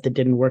lot of stuff that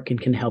didn't work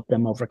and can help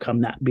them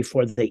overcome that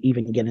before they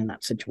even get in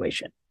that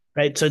situation,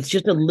 right? So it's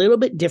just a little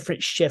bit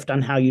different shift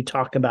on how you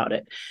talk about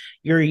it.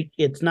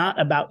 It's not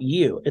about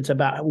you. It's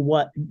about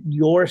what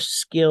your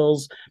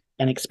skills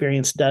and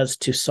experience does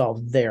to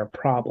solve their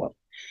problem.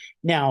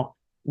 Now,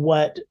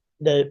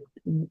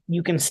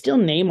 you can still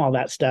name all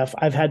that stuff.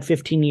 I've had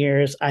 15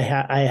 years. I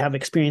have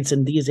experience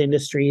in these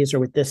industries or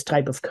with this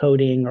type of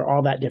coding or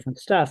all that different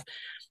stuff.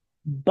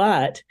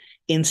 But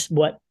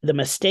what the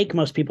mistake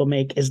most people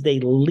make is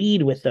they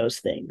lead with those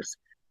things.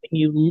 When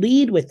you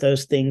lead with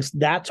those things,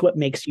 that's what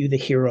makes you the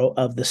hero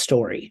of the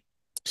story.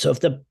 So if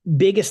the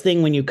biggest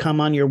thing when you come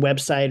on your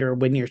website or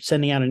when you're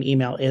sending out an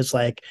email is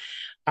like,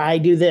 I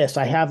do this,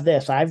 I have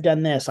this, I've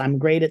done this, I'm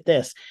great at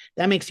this,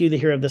 that makes you the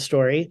hero of the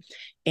story.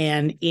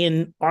 And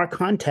in our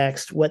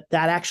context, what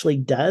that actually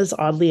does,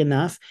 oddly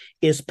enough,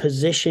 is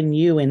position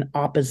you in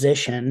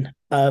opposition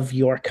of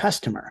your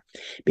customer.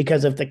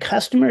 Because if the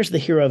customer is the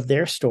hero of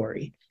their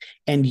story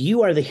and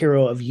you are the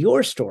hero of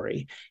your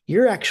story,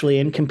 you're actually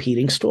in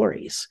competing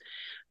stories.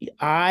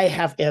 I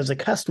have, as a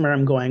customer,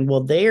 I'm going,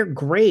 well, they're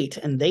great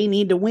and they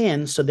need to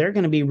win. So they're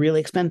going to be really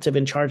expensive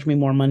and charge me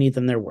more money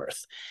than they're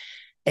worth.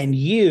 And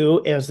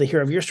you, as the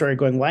hero of your story,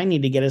 going, well, I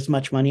need to get as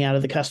much money out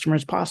of the customer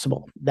as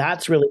possible.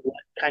 That's really what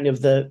kind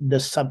of the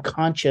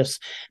subconscious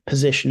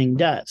positioning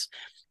does.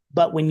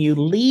 But when you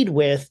lead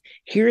with,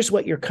 here's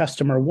what your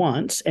customer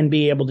wants, and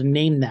be able to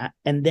name that,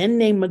 and then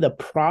name the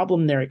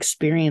problem they're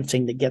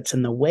experiencing that gets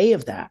in the way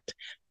of that,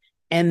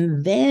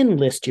 and then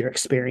list your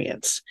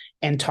experience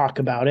and talk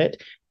about it,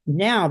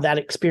 now that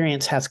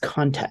experience has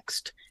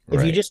context.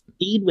 If you just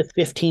lead with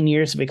 15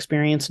 years of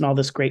experience and all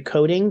this great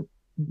coding,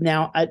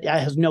 now I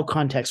has no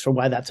context for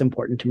why that's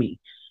important to me.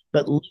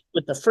 But lead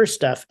with the first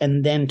stuff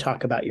and then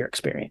talk about your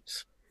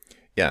experience.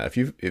 Yeah, if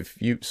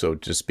you so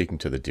just speaking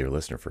to the dear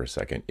listener for a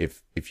second,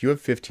 if you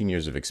have 15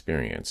 years of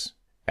experience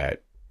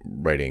at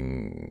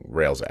writing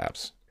Rails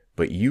apps,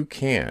 but you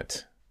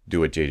can't do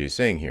what JJ's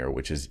saying here,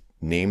 which is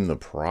name the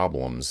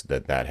problems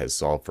that has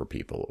solved for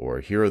people,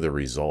 or here are the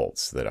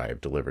results that I have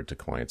delivered to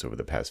clients over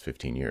the past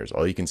 15 years.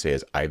 All you can say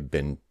is I've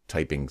been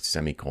typing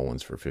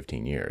semicolons for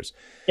 15 years.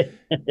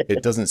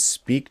 It doesn't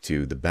speak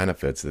to the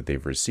benefits that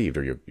they've received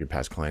or your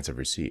past clients have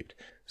received.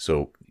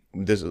 So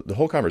the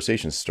whole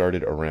conversation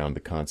started around the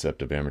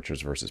concept of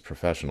amateurs versus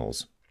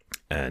professionals.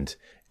 And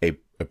a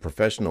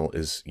professional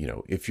is,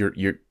 if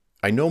you're,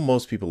 I know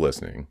most people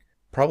listening,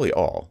 probably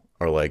all,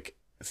 are like,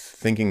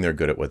 thinking they're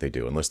good at what they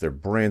do, unless they're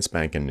brand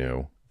spanking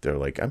new. They're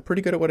like, I'm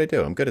pretty good at what I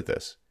do. I'm good at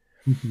this.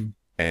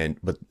 Mm-hmm.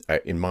 But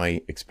in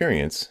my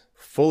experience,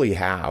 fully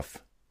half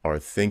are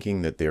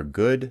thinking that they're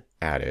good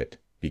at it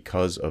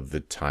because of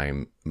the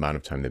amount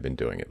of time they've been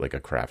doing it, like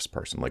a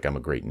craftsperson. Like, I'm a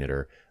great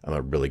knitter. I'm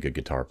a really good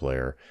guitar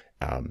player.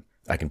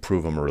 I can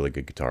prove I'm a really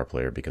good guitar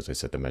player because I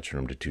set the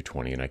metronome to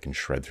 220 and I can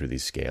shred through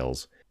these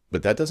scales.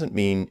 But that doesn't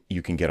mean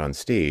you can get on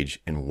stage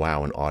and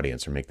wow an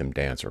audience or make them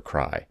dance or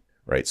cry.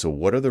 Right. So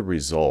what are the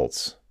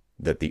results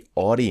that the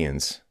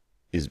audience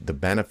the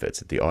benefits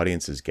that the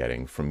audience is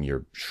getting from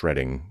your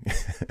shredding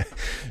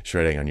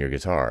on your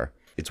guitar?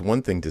 It's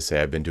one thing to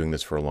say, I've been doing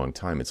this for a long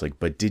time. It's like,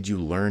 but did you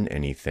learn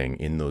anything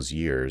in those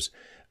years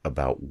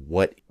about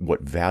what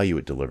value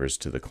it delivers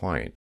to the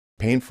client?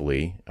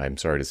 Painfully, I'm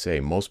sorry to say,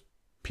 most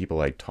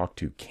people I talk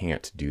to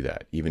can't do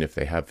that, even if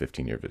they have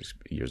 15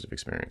 years of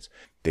experience.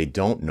 They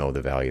don't know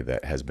the value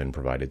that has been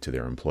provided to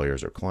their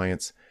employers or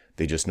clients.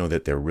 They just know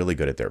that they're really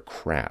good at their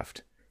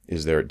craft.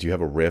 Do you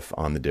have a riff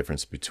on the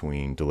difference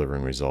between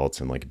delivering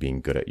results and like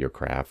being good at your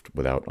craft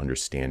without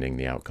understanding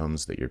the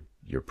outcomes that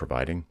you're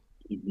providing?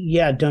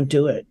 Yeah, don't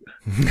do it.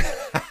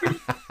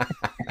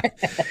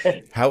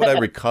 How would I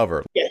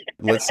recover?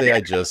 Let's say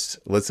I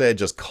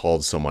just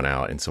called someone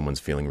out and someone's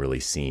feeling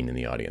really seen in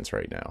the audience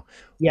right now.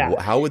 Yeah.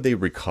 How would they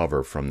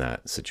recover from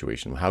that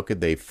situation? How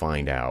could they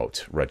find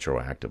out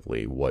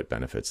retroactively what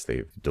benefits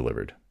they've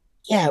delivered?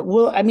 Yeah,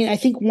 well, I mean, I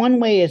think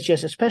one way is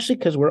just, especially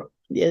because we're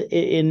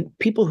in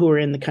people who are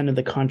in the kind of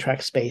the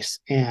contract space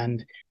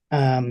and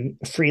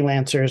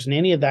freelancers and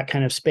any of that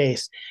kind of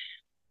space,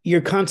 you're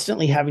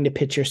constantly having to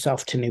pitch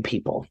yourself to new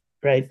people,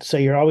 right? So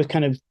you're always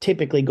kind of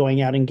typically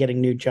going out and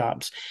getting new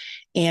jobs.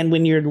 And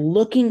when you're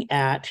looking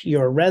at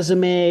your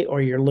resume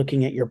or you're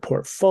looking at your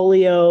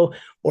portfolio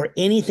or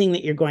anything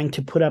that you're going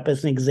to put up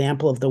as an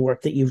example of the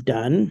work that you've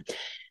done,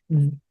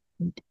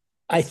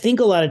 I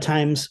think a lot of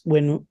times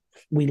when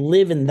we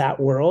live in that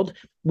world,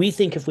 we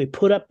think if we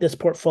put up this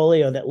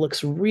portfolio that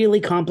looks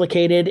really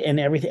complicated and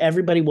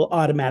everybody will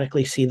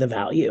automatically see the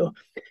value.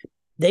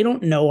 They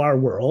don't know our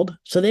world,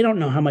 so they don't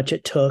know how much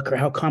it took or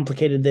how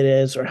complicated it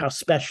is or how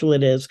special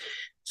it is.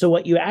 So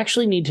what you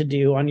actually need to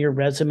do on your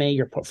resume,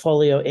 your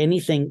portfolio,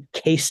 anything,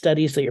 case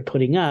studies that you're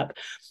putting up,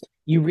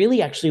 you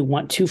really actually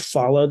want to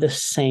follow the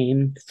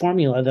same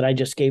formula that I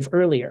just gave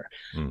earlier.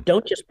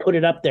 Don't just put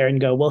it up there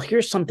and go, well,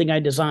 here's something I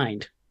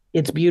designed.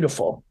 It's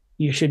beautiful.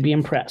 You should be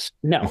impressed.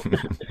 No,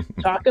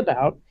 talk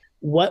about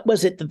what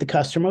was it that the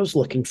customer was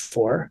looking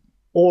for,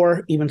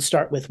 or even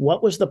start with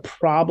what was the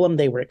problem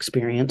they were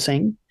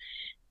experiencing?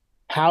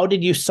 How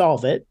did you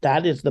solve it?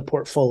 That is the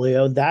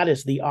portfolio. That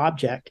is the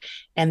object.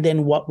 And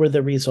then what were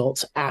the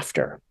results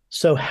after?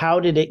 So how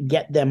did it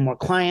get them more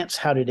clients?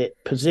 How did it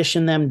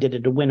position them? Did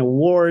it win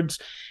awards?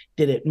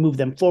 Did it move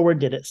them forward?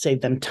 Did it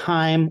save them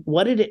time?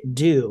 What did it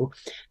do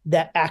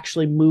that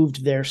actually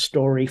moved their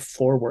story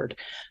forward?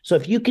 So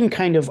if you can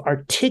kind of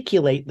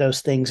articulate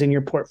those things in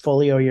your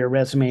portfolio or your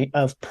resume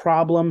of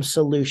problem,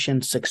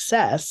 solution,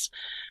 success,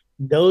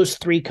 those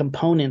three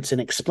components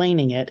in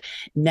explaining it,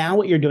 now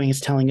what you're doing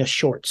is telling a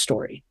short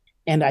story.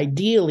 And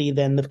ideally,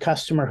 then the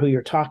customer who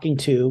you're talking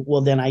to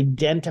will then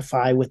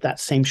identify with that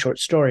same short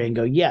story and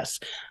go, yes,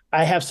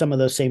 I have some of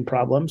those same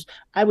problems.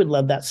 I would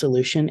love that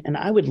solution, and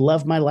I would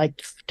love my life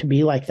to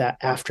be like that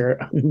after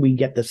we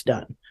get this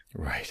done.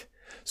 Right.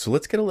 So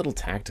let's get a little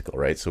tactical,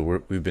 right?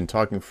 So we've been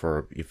talking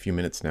for a few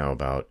minutes now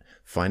about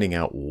finding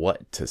out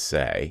what to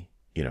say,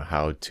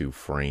 how to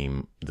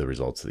frame the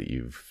results that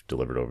you've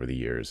delivered over the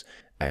years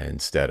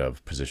instead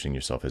of positioning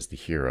yourself as the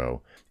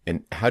hero.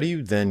 And how do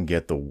you then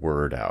get the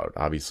word out?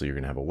 Obviously, you're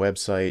going to have a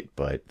website,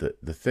 but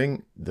the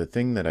thing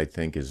that I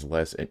think is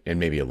less, and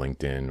maybe a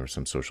LinkedIn or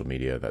some social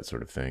media, that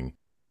sort of thing,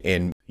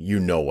 and you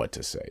know what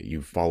to say.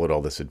 You've followed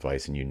all this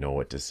advice and you know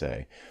what to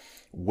say.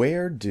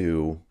 Where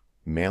do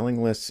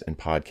mailing lists and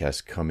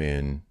podcasts come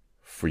in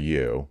for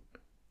you?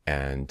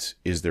 And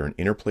is there an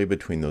interplay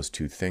between those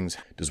two things?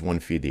 Does one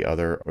feed the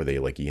other? Are they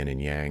like yin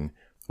and yang?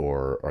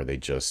 Or are they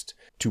just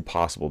two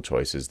possible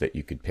choices that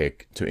you could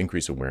pick to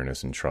increase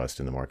awareness and trust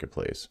in the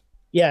marketplace?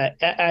 Yeah,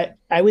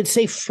 I would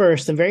say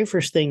first, the very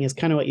first thing is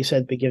kind of what you said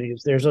at the beginning.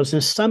 Is there's an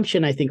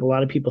assumption. I think a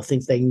lot of people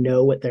think they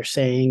know what they're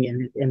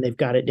saying and they've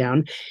got it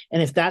down.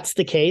 And if that's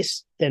the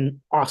case,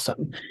 then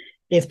awesome.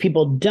 If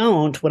people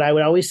don't, what I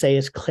would always say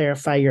is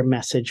clarify your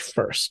message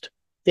first.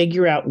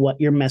 Figure out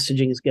what your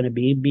messaging is going to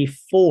be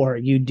before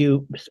you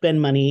do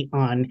spend money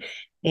on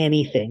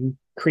anything,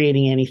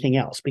 creating anything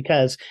else.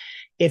 Because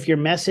if your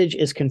message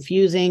is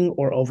confusing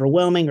or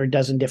overwhelming or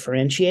doesn't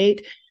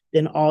differentiate,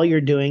 then all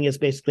you're doing is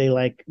basically,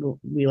 like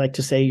we like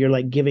to say, you're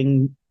like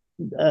giving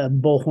a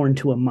bullhorn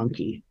to a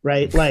monkey,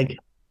 right? Like,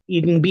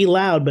 you can be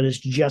loud, but it's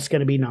just going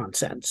to be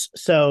nonsense.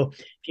 So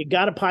if you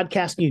got a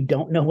podcast and you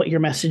don't know what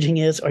your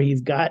messaging is, or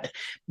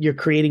you're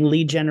creating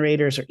lead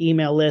generators or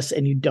email lists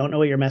and you don't know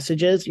what your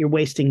message is, you're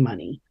wasting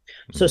money.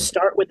 Mm-hmm. So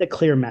start with a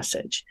clear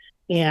message.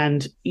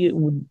 And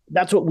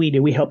that's what we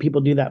do. We help people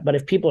do that. But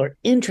if people are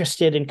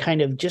interested in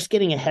kind of just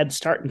getting a head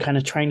start and kind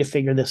of trying to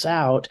figure this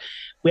out,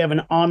 we have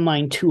an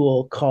online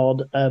tool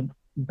called a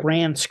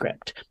brand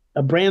script.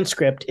 A brand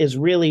script is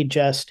really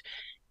just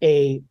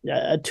a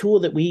tool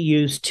that we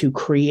use to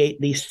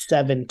create these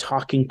 7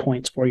 talking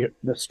points for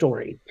the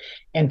story.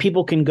 And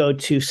people can go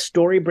to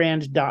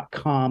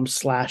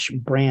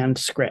storybrand.com/brand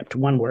script,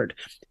 one word,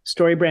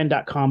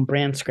 storybrand.com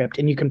brand script,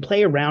 and you can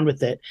play around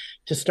with it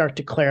to start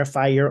to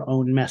clarify your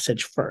own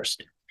message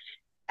first.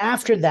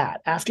 After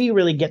that, after you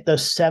really get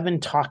those 7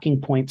 talking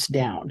points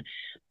down,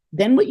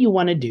 then what you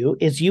want to do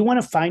is you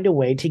want to find a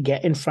way to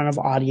get in front of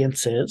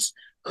audiences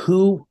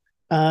who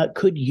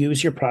could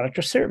use your product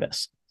or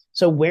service.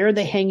 So where are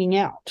they hanging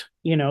out?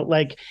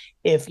 Like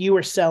if you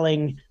were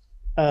selling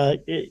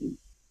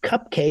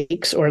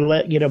cupcakes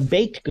or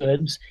baked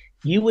goods,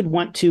 you would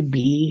want to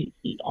be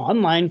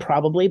online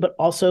probably, but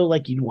also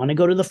like you'd want to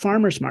go to the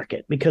farmer's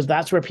market because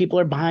that's where people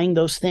are buying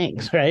those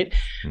things, right?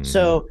 Mm-hmm.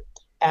 So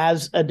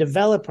as a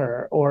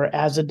developer or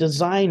as a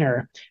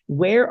designer,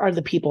 where are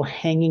the people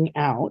hanging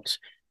out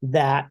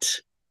that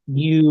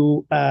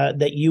you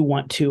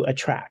want to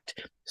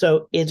attract?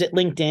 So is it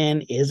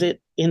LinkedIn? Is it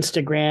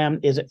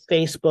Instagram? Is it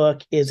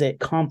Facebook? Is it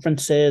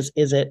conferences?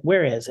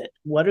 Where is it?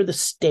 What are the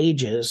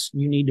stages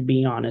you need to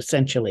be on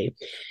essentially?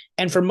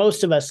 And for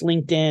most of us,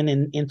 LinkedIn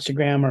and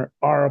Instagram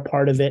are a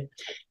part of it.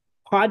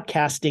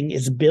 Podcasting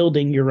is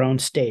building your own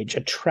stage,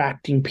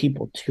 attracting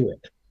people to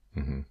it.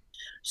 Mm-hmm.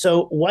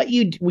 So what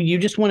you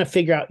just want to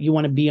figure out, you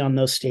want to be on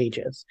those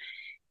stages.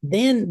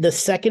 Then the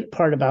second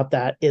part about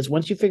that is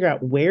once you figure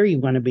out where you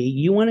want to be,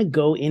 you want to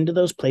go into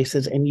those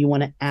places and you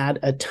want to add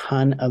a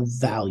ton of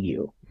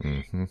value.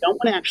 Mm-hmm. You don't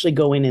want to actually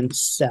go in and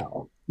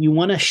sell. You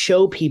want to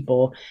show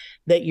people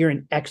that you're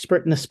an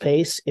expert in the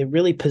space. It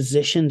really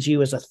positions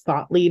you as a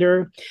thought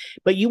leader,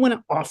 but you want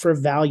to offer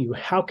value.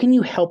 How can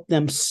you help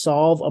them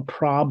solve a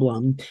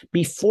problem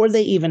before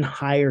they even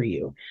hire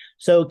you?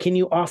 So can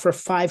you offer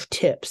 5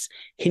 tips?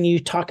 Can you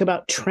talk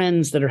about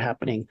trends that are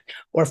happening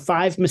or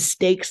 5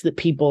 mistakes that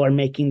people are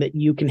making that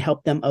you can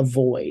help them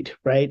avoid,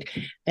 right?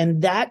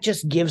 And that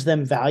just gives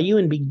them value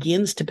and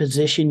begins to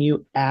position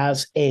you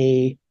as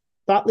a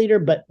thought leader,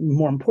 but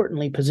more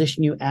importantly,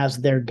 position you as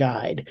their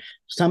guide,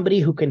 somebody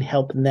who can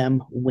help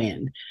them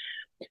win.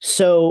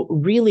 So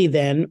really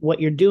then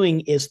what you're doing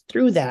is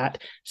through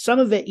that, some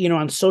of it,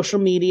 on social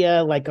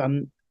media, like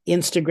on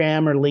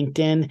Instagram or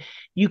LinkedIn,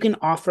 you can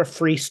offer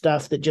free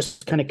stuff that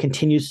just kind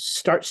of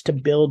starts to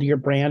build your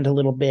brand a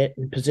little bit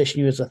and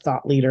position you as a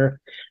thought leader.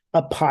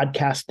 A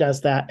podcast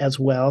does that as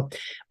well.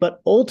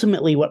 But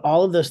ultimately, what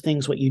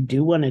you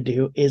do want to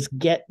do is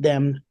get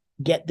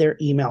their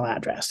email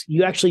address.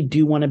 You actually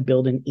do want to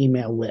build an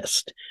email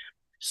list.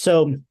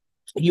 So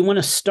you want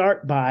to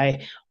start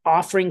by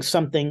offering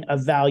something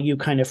of value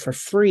kind of for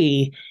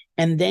free.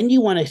 And then you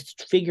want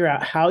to figure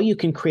out how you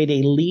can create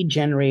a lead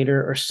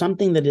generator or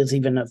something that is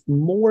even of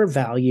more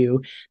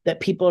value that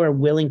people are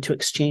willing to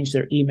exchange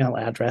their email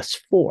address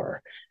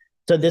for.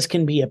 So this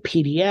can be a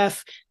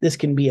PDF, this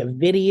can be a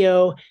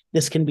video,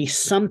 this can be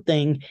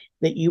something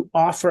that you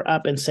offer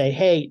up and say,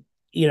 hey,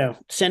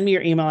 send me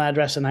your email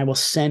address and I will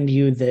send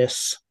you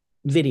this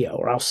video,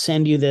 or I'll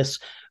send you this,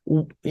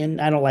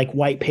 and I don't like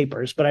white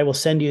papers, but I will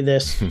send you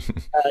this,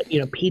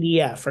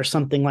 PDF or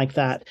something like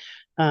that,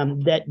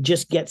 that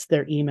just gets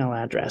their email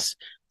address.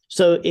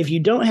 So if you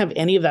don't have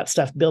any of that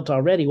stuff built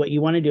already, what you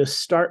want to do is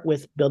start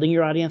with building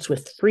your audience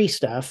with free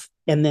stuff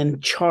and then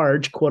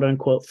charge, quote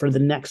unquote, for the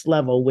next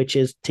level, which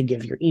is to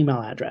give your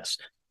email address.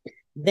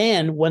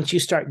 Then once you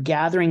start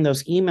gathering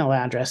those email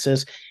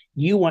addresses,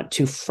 you want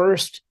to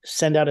first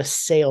send out a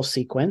sales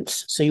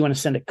sequence. So you want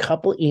to send a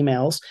couple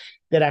emails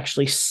that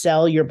actually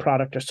sell your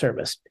product or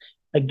service.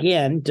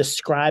 Again,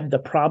 describe the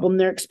problem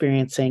they're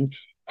experiencing,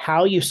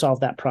 how you solve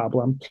that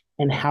problem,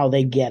 and how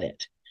they get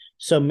it.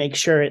 So make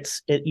sure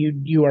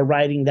you are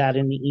writing that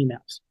in the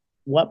emails.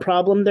 What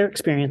problem they're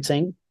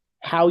experiencing,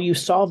 how you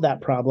solve that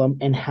problem,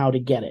 and how to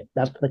get it.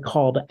 That's the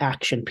call to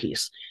action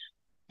piece.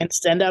 And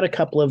send out a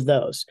couple of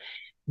those.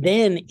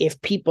 Then if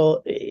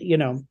people,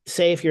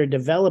 say if you're a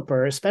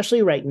developer,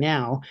 especially right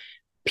now,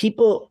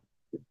 people,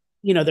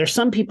 there's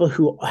some people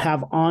who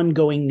have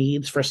ongoing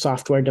needs for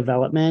software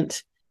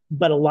development,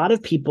 but a lot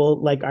of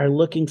people are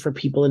looking for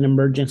people in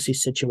emergency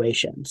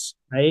situations,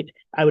 right?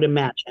 I would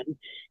imagine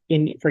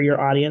for your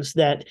audience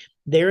that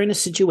they're in a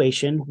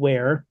situation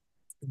where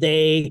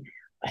they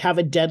have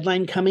a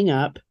deadline coming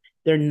up.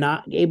 They're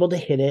not able to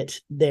hit it.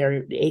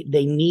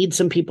 They need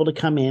some people to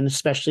come in,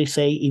 especially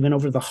say even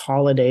over the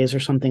holidays or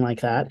something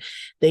like that.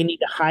 They need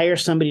to hire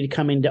somebody to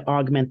come in to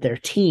augment their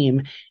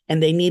team,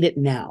 and they need it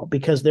now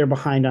because they're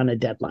behind on a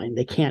deadline.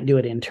 They can't do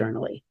it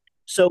internally.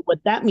 So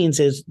what that means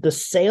is the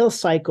sales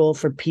cycle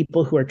for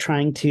people who are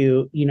trying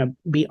to,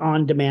 be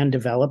on-demand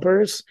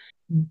developers,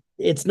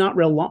 it's not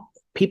real long.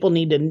 People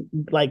need to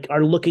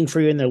are looking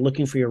for you, and they're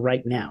looking for you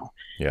right now.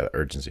 Yeah, the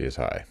urgency is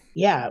high.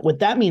 Yeah, what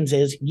that means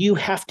is you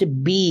have to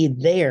be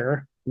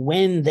there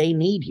when they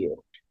need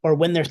you, or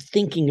when they're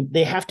thinking.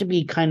 They have to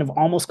be kind of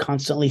almost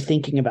constantly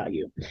thinking about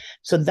you.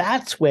 So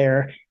that's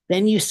where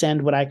then you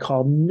send what I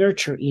call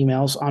nurture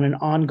emails on an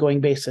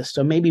ongoing basis.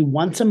 So maybe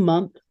once a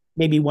month,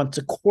 maybe once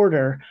a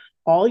quarter.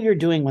 All you're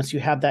doing once you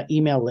have that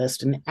email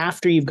list, and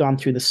after you've gone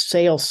through the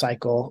sales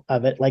cycle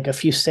of it, like a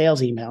few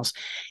sales emails,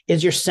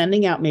 is you're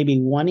sending out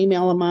maybe one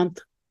email a month,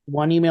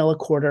 one email a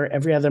quarter,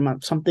 every other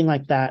month, something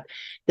like that,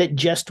 that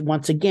just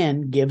once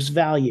again gives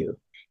value.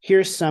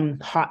 Here's some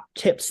hot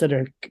tips that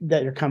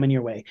are coming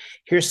your way.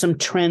 Here's some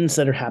trends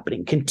that are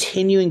happening,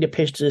 continuing to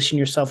position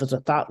yourself as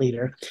a thought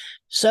leader.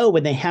 So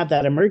when they have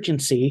that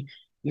emergency,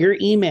 your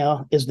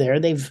email is there.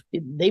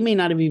 They may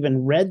not have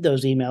even read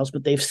those emails,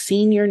 but they've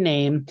seen your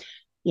name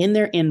in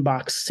their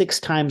inbox 6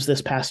 times this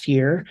past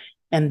year,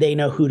 and they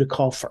know who to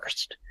call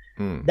first.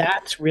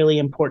 That's really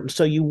important.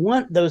 So you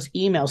want those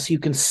emails so you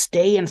can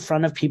stay in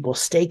front of people,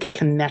 stay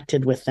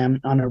connected with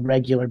them on a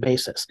regular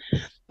basis.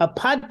 A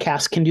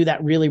podcast can do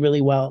that really,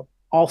 really well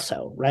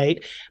also,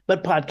 right?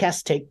 But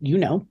podcasts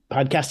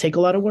take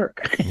a lot of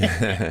work.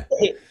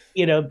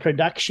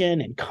 Production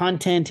and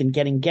content and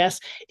getting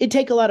guests, it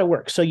take a lot of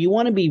work. So you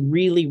want to be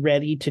really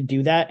ready to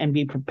do that and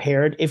be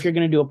prepared if you're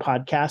going to do a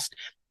podcast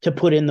to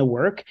put in the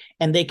work,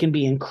 and they can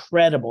be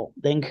incredible.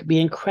 They can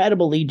be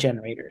incredible lead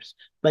generators.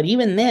 But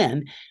even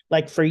then,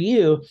 like for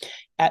you,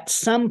 at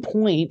some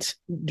point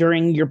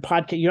during your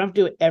podcast, you don't have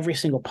to do it every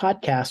single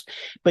podcast,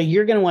 but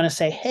you're going to want to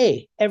say,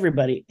 hey,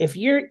 everybody, if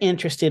you're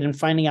interested in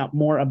finding out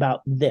more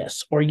about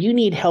this, or you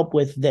need help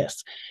with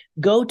this,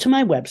 go to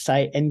my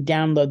website and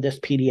download this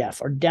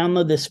PDF or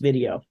download this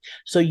video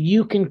so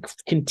you can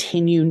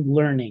continue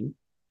learning.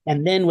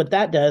 And then what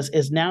that does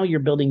is now you're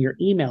building your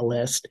email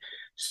list,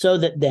 so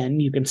that then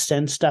you can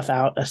send stuff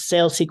out, a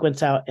sales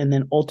sequence out, and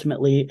then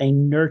ultimately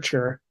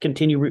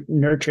continue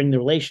nurturing the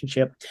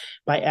relationship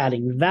by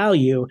adding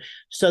value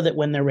so that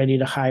when they're ready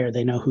to hire,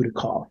 they know who to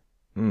call.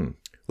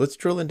 Let's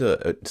drill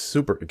into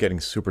getting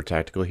super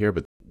tactical here,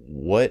 but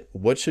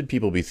what should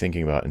people be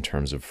thinking about in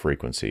terms of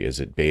frequency?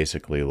 Is it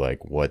basically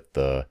like what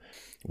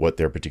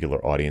their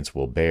particular audience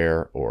will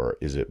bear, or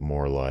is it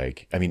more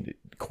like,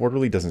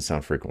 quarterly doesn't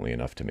sound frequently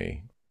enough to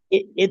me.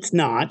 It's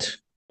not,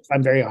 if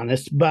I'm very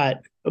honest,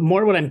 but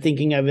more what I'm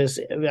thinking of is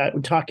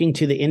talking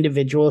to the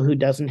individual who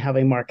doesn't have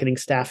a marketing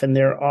staff and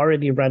they're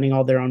already running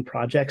all their own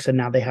projects, and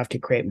now they have to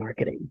create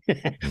marketing.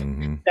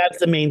 Mm-hmm. That's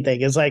the main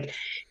thing. Is like,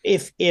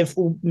 if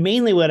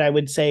mainly what I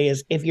would say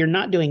is, if you're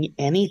not doing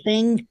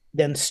anything,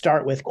 then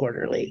start with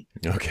quarterly.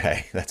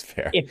 Okay, that's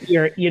fair. If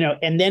you're,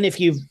 and then if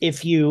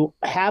you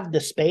have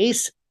the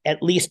space,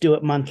 at least do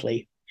it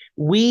monthly.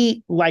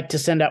 We like to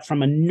send out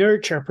from a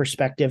nurture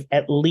perspective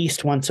at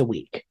least once a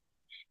week.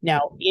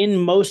 Now, in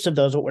most of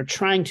those, what we're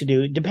trying to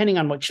do, depending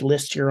on which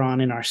list you're on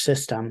in our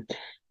system,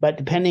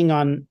 but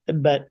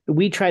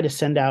we try to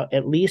send out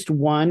at least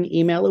one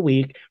email a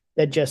week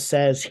that just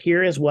says,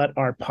 here is what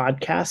our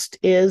podcast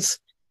is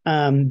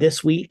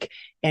this week,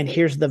 and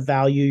here's the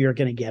value you're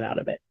going to get out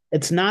of it.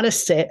 It's not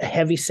a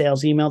heavy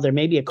sales email. There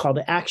may be a call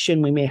to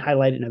action. We may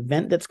highlight an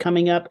event that's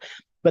coming up,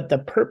 but the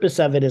purpose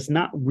of it is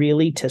not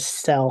really to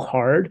sell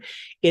hard.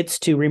 It's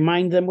to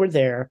remind them we're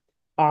there,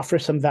 offer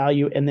some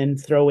value, and then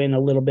throw in a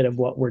little bit of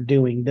what we're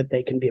doing that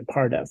they can be a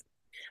part of.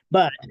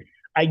 But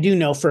I do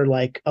know for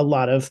like a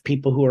lot of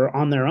people who are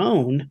on their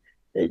own,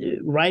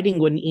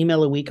 writing an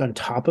email a week on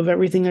top of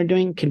everything they're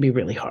doing can be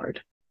really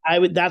hard.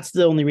 That's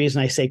the only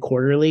reason I say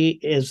quarterly,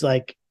 is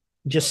like,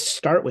 just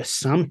start with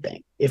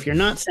something. If you're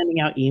not sending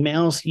out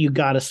emails, you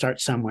got to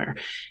start somewhere,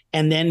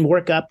 and then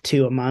work up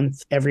to a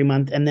month, every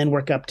month, and then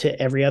work up to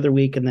every other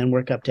week, and then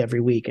work up to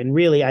every week. And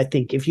really, I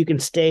think if you can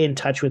stay in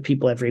touch with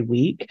people every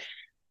week,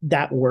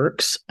 that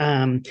works.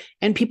 And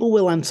people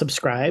will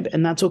unsubscribe,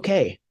 and that's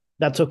okay.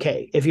 That's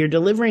okay. If you're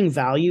delivering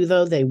value,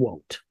 though, they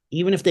won't.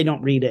 Even if they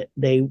don't read it,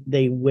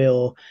 they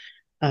will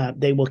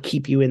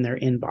keep you in their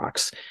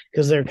inbox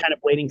because they're kind of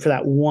waiting for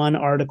that one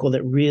article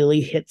that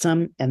really hits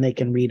them and they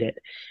can read it.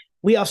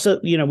 We also,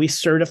 we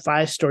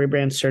certify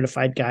StoryBrand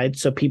certified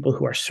guides. So people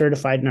who are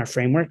certified in our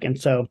framework. And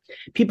so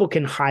people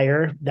can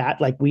hire that,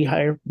 like we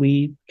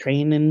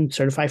train and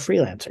certify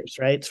freelancers,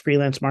 right? It's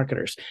freelance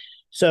marketers.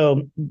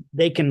 So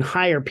they can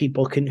hire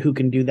people who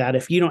can do that.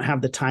 If you don't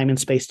have the time and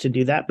space to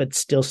do that, but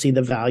still see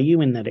the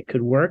value in that it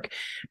could work,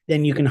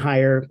 then you can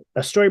hire a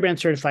StoryBrand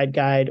certified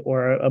guide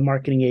or a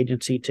marketing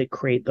agency to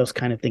create those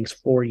kind of things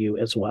for you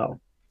as well.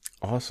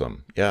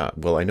 Awesome. Yeah.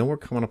 Well, I know we're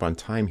coming up on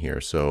time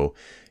here. So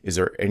is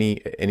there any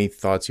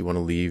thoughts you want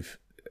to leave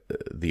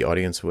the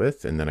audience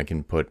with? And then I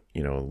can put,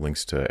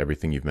 links to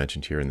everything you've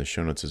mentioned here in the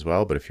show notes as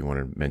well. But if you want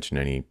to mention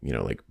any,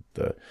 like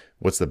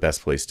what's the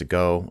best place to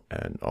go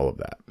and all of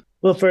that.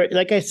 Well,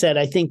 like I said,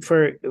 I think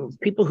for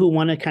people who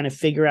want to kind of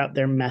figure out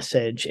their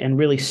message and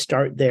really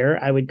start there,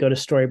 I would go to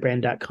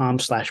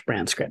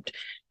storybrand.com/brandscript.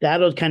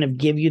 That'll kind of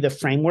give you the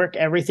framework,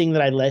 everything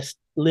that I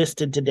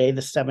listed today,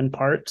 the 7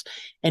 parts,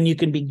 and you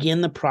can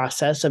begin the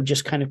process of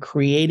just kind of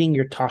creating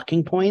your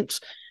talking points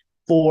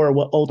for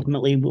what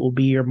ultimately will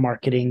be your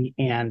marketing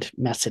and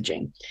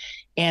messaging.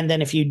 And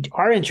then if you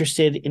are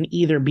interested in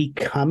either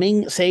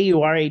becoming, say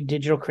you are a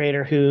digital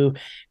creator who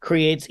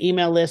creates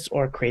email lists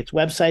or creates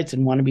websites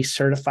and want to be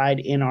certified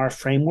in our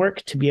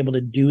framework to be able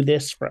to do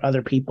this for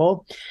other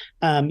people,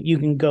 you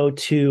can go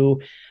to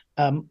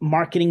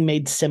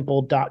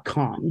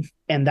marketingmadesimple.com.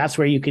 And that's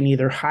where you can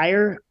either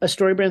hire a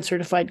StoryBrand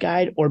certified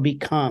guide or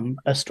become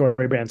a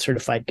StoryBrand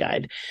certified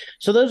guide.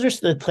 So those are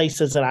the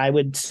places that I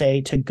would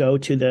say to go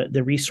to,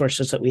 the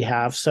resources that we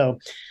have. So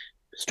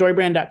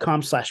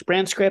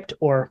storybrand.com/brandscript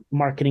or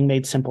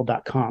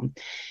marketingmadesimple.com.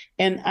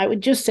 And I would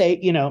just say,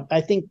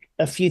 I think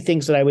a few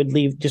things that I would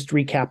leave, just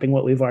recapping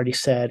what we've already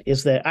said,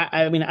 is that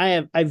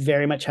I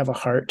very much have a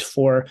heart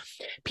for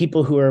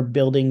people who are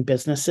building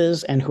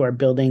businesses and who are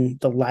building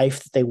the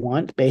life that they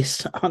want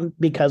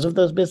because of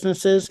those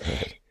businesses.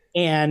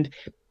 And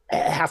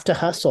have to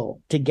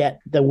hustle to get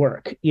the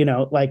work,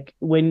 like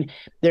when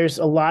there's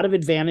a lot of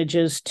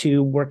advantages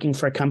to working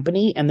for a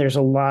company and there's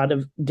a lot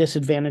of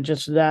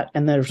disadvantages to that.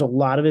 And there's a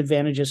lot of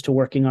advantages to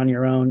working on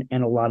your own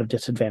and a lot of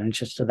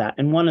disadvantages to that.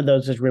 And one of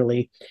those is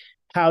really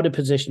how to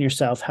position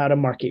yourself, how to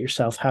market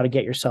yourself, how to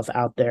get yourself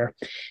out there.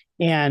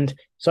 And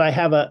so I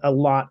have a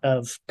lot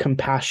of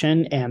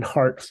compassion and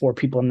heart for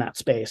people in that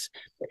space.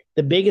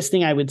 The biggest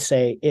thing I would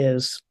say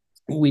is,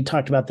 we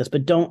talked about this,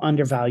 but don't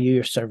undervalue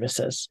your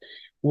services.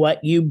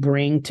 What you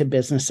bring to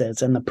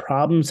businesses and the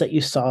problems that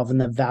you solve and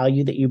the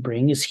value that you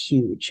bring is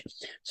huge.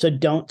 So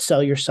don't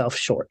sell yourself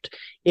short.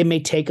 It may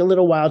take a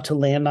little while to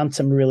land on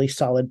some really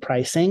solid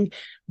pricing,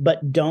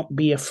 but don't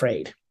be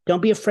afraid.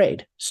 Don't be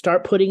afraid.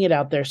 Start putting it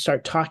out there.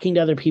 Start talking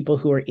to other people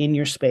who are in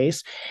your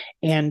space,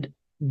 and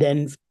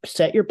then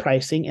set your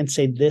pricing and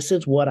say, this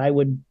is what I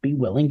would be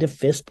willing to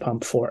fist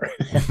pump for.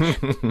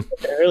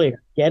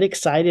 Earlier, get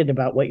excited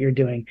about what you're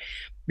doing.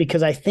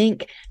 Because I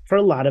think for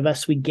a lot of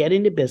us, we get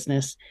into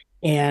business,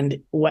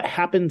 and what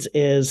happens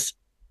is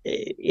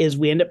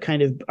we end up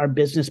our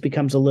business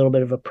becomes a little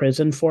bit of a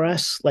prison for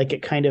us. Like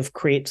it kind of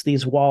creates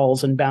these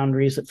walls and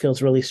boundaries that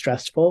feels really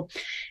stressful.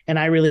 And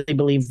I really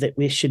believe that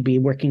we should be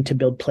working to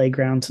build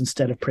playgrounds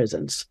instead of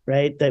prisons,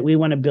 right? That we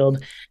want to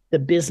build the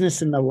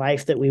business and the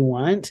life that we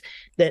want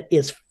that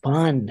is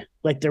fun.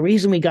 Like the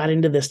reason we got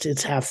into this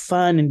is have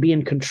fun and be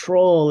in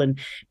control and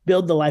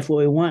build the life what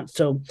we want.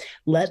 So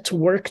let's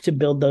work to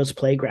build those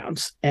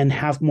playgrounds and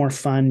have more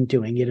fun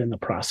doing it in the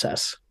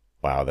process.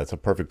 Wow, that's a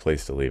perfect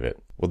place to leave it.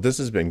 Well, this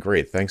has been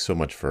great. Thanks so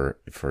much for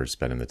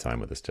spending the time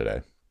with us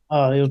today.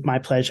 Oh, it was my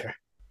pleasure.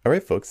 All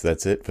right, folks,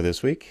 that's it for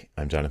this week.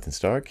 I'm Jonathan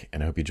Stark,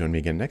 and I hope you join me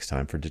again next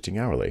time for Ditching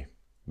Hourly.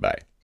 Bye.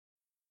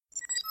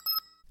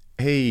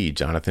 Hey,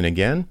 Jonathan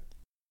again.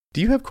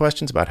 Do you have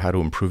questions about how to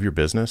improve your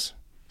business?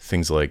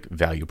 Things like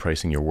value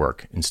pricing your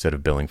work instead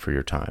of billing for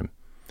your time,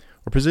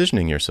 or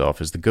positioning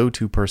yourself as the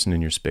go-to person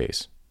in your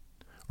space.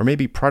 Or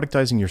maybe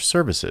productizing your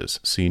services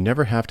so you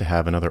never have to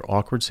have another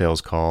awkward sales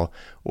call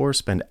or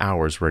spend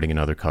hours writing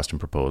another custom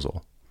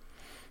proposal.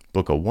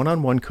 Book a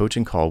one-on-one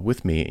coaching call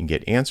with me and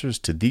get answers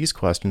to these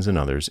questions and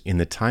others in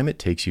the time it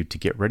takes you to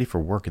get ready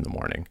for work in the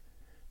morning.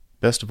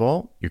 Best of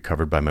all, you're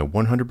covered by my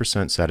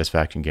 100%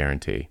 satisfaction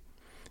guarantee.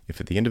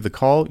 If at the end of the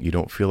call you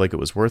don't feel like it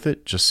was worth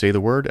it, just say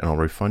the word and I'll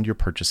refund your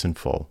purchase in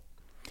full.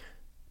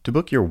 To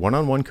book your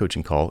one-on-one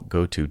coaching call,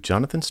 go to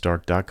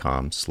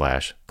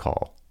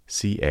jonathanstark.com/call,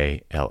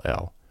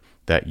 CALL.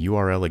 That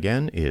URL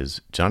again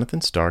is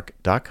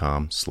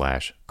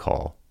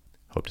jonathanstark.com/call.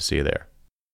 Hope to see you there.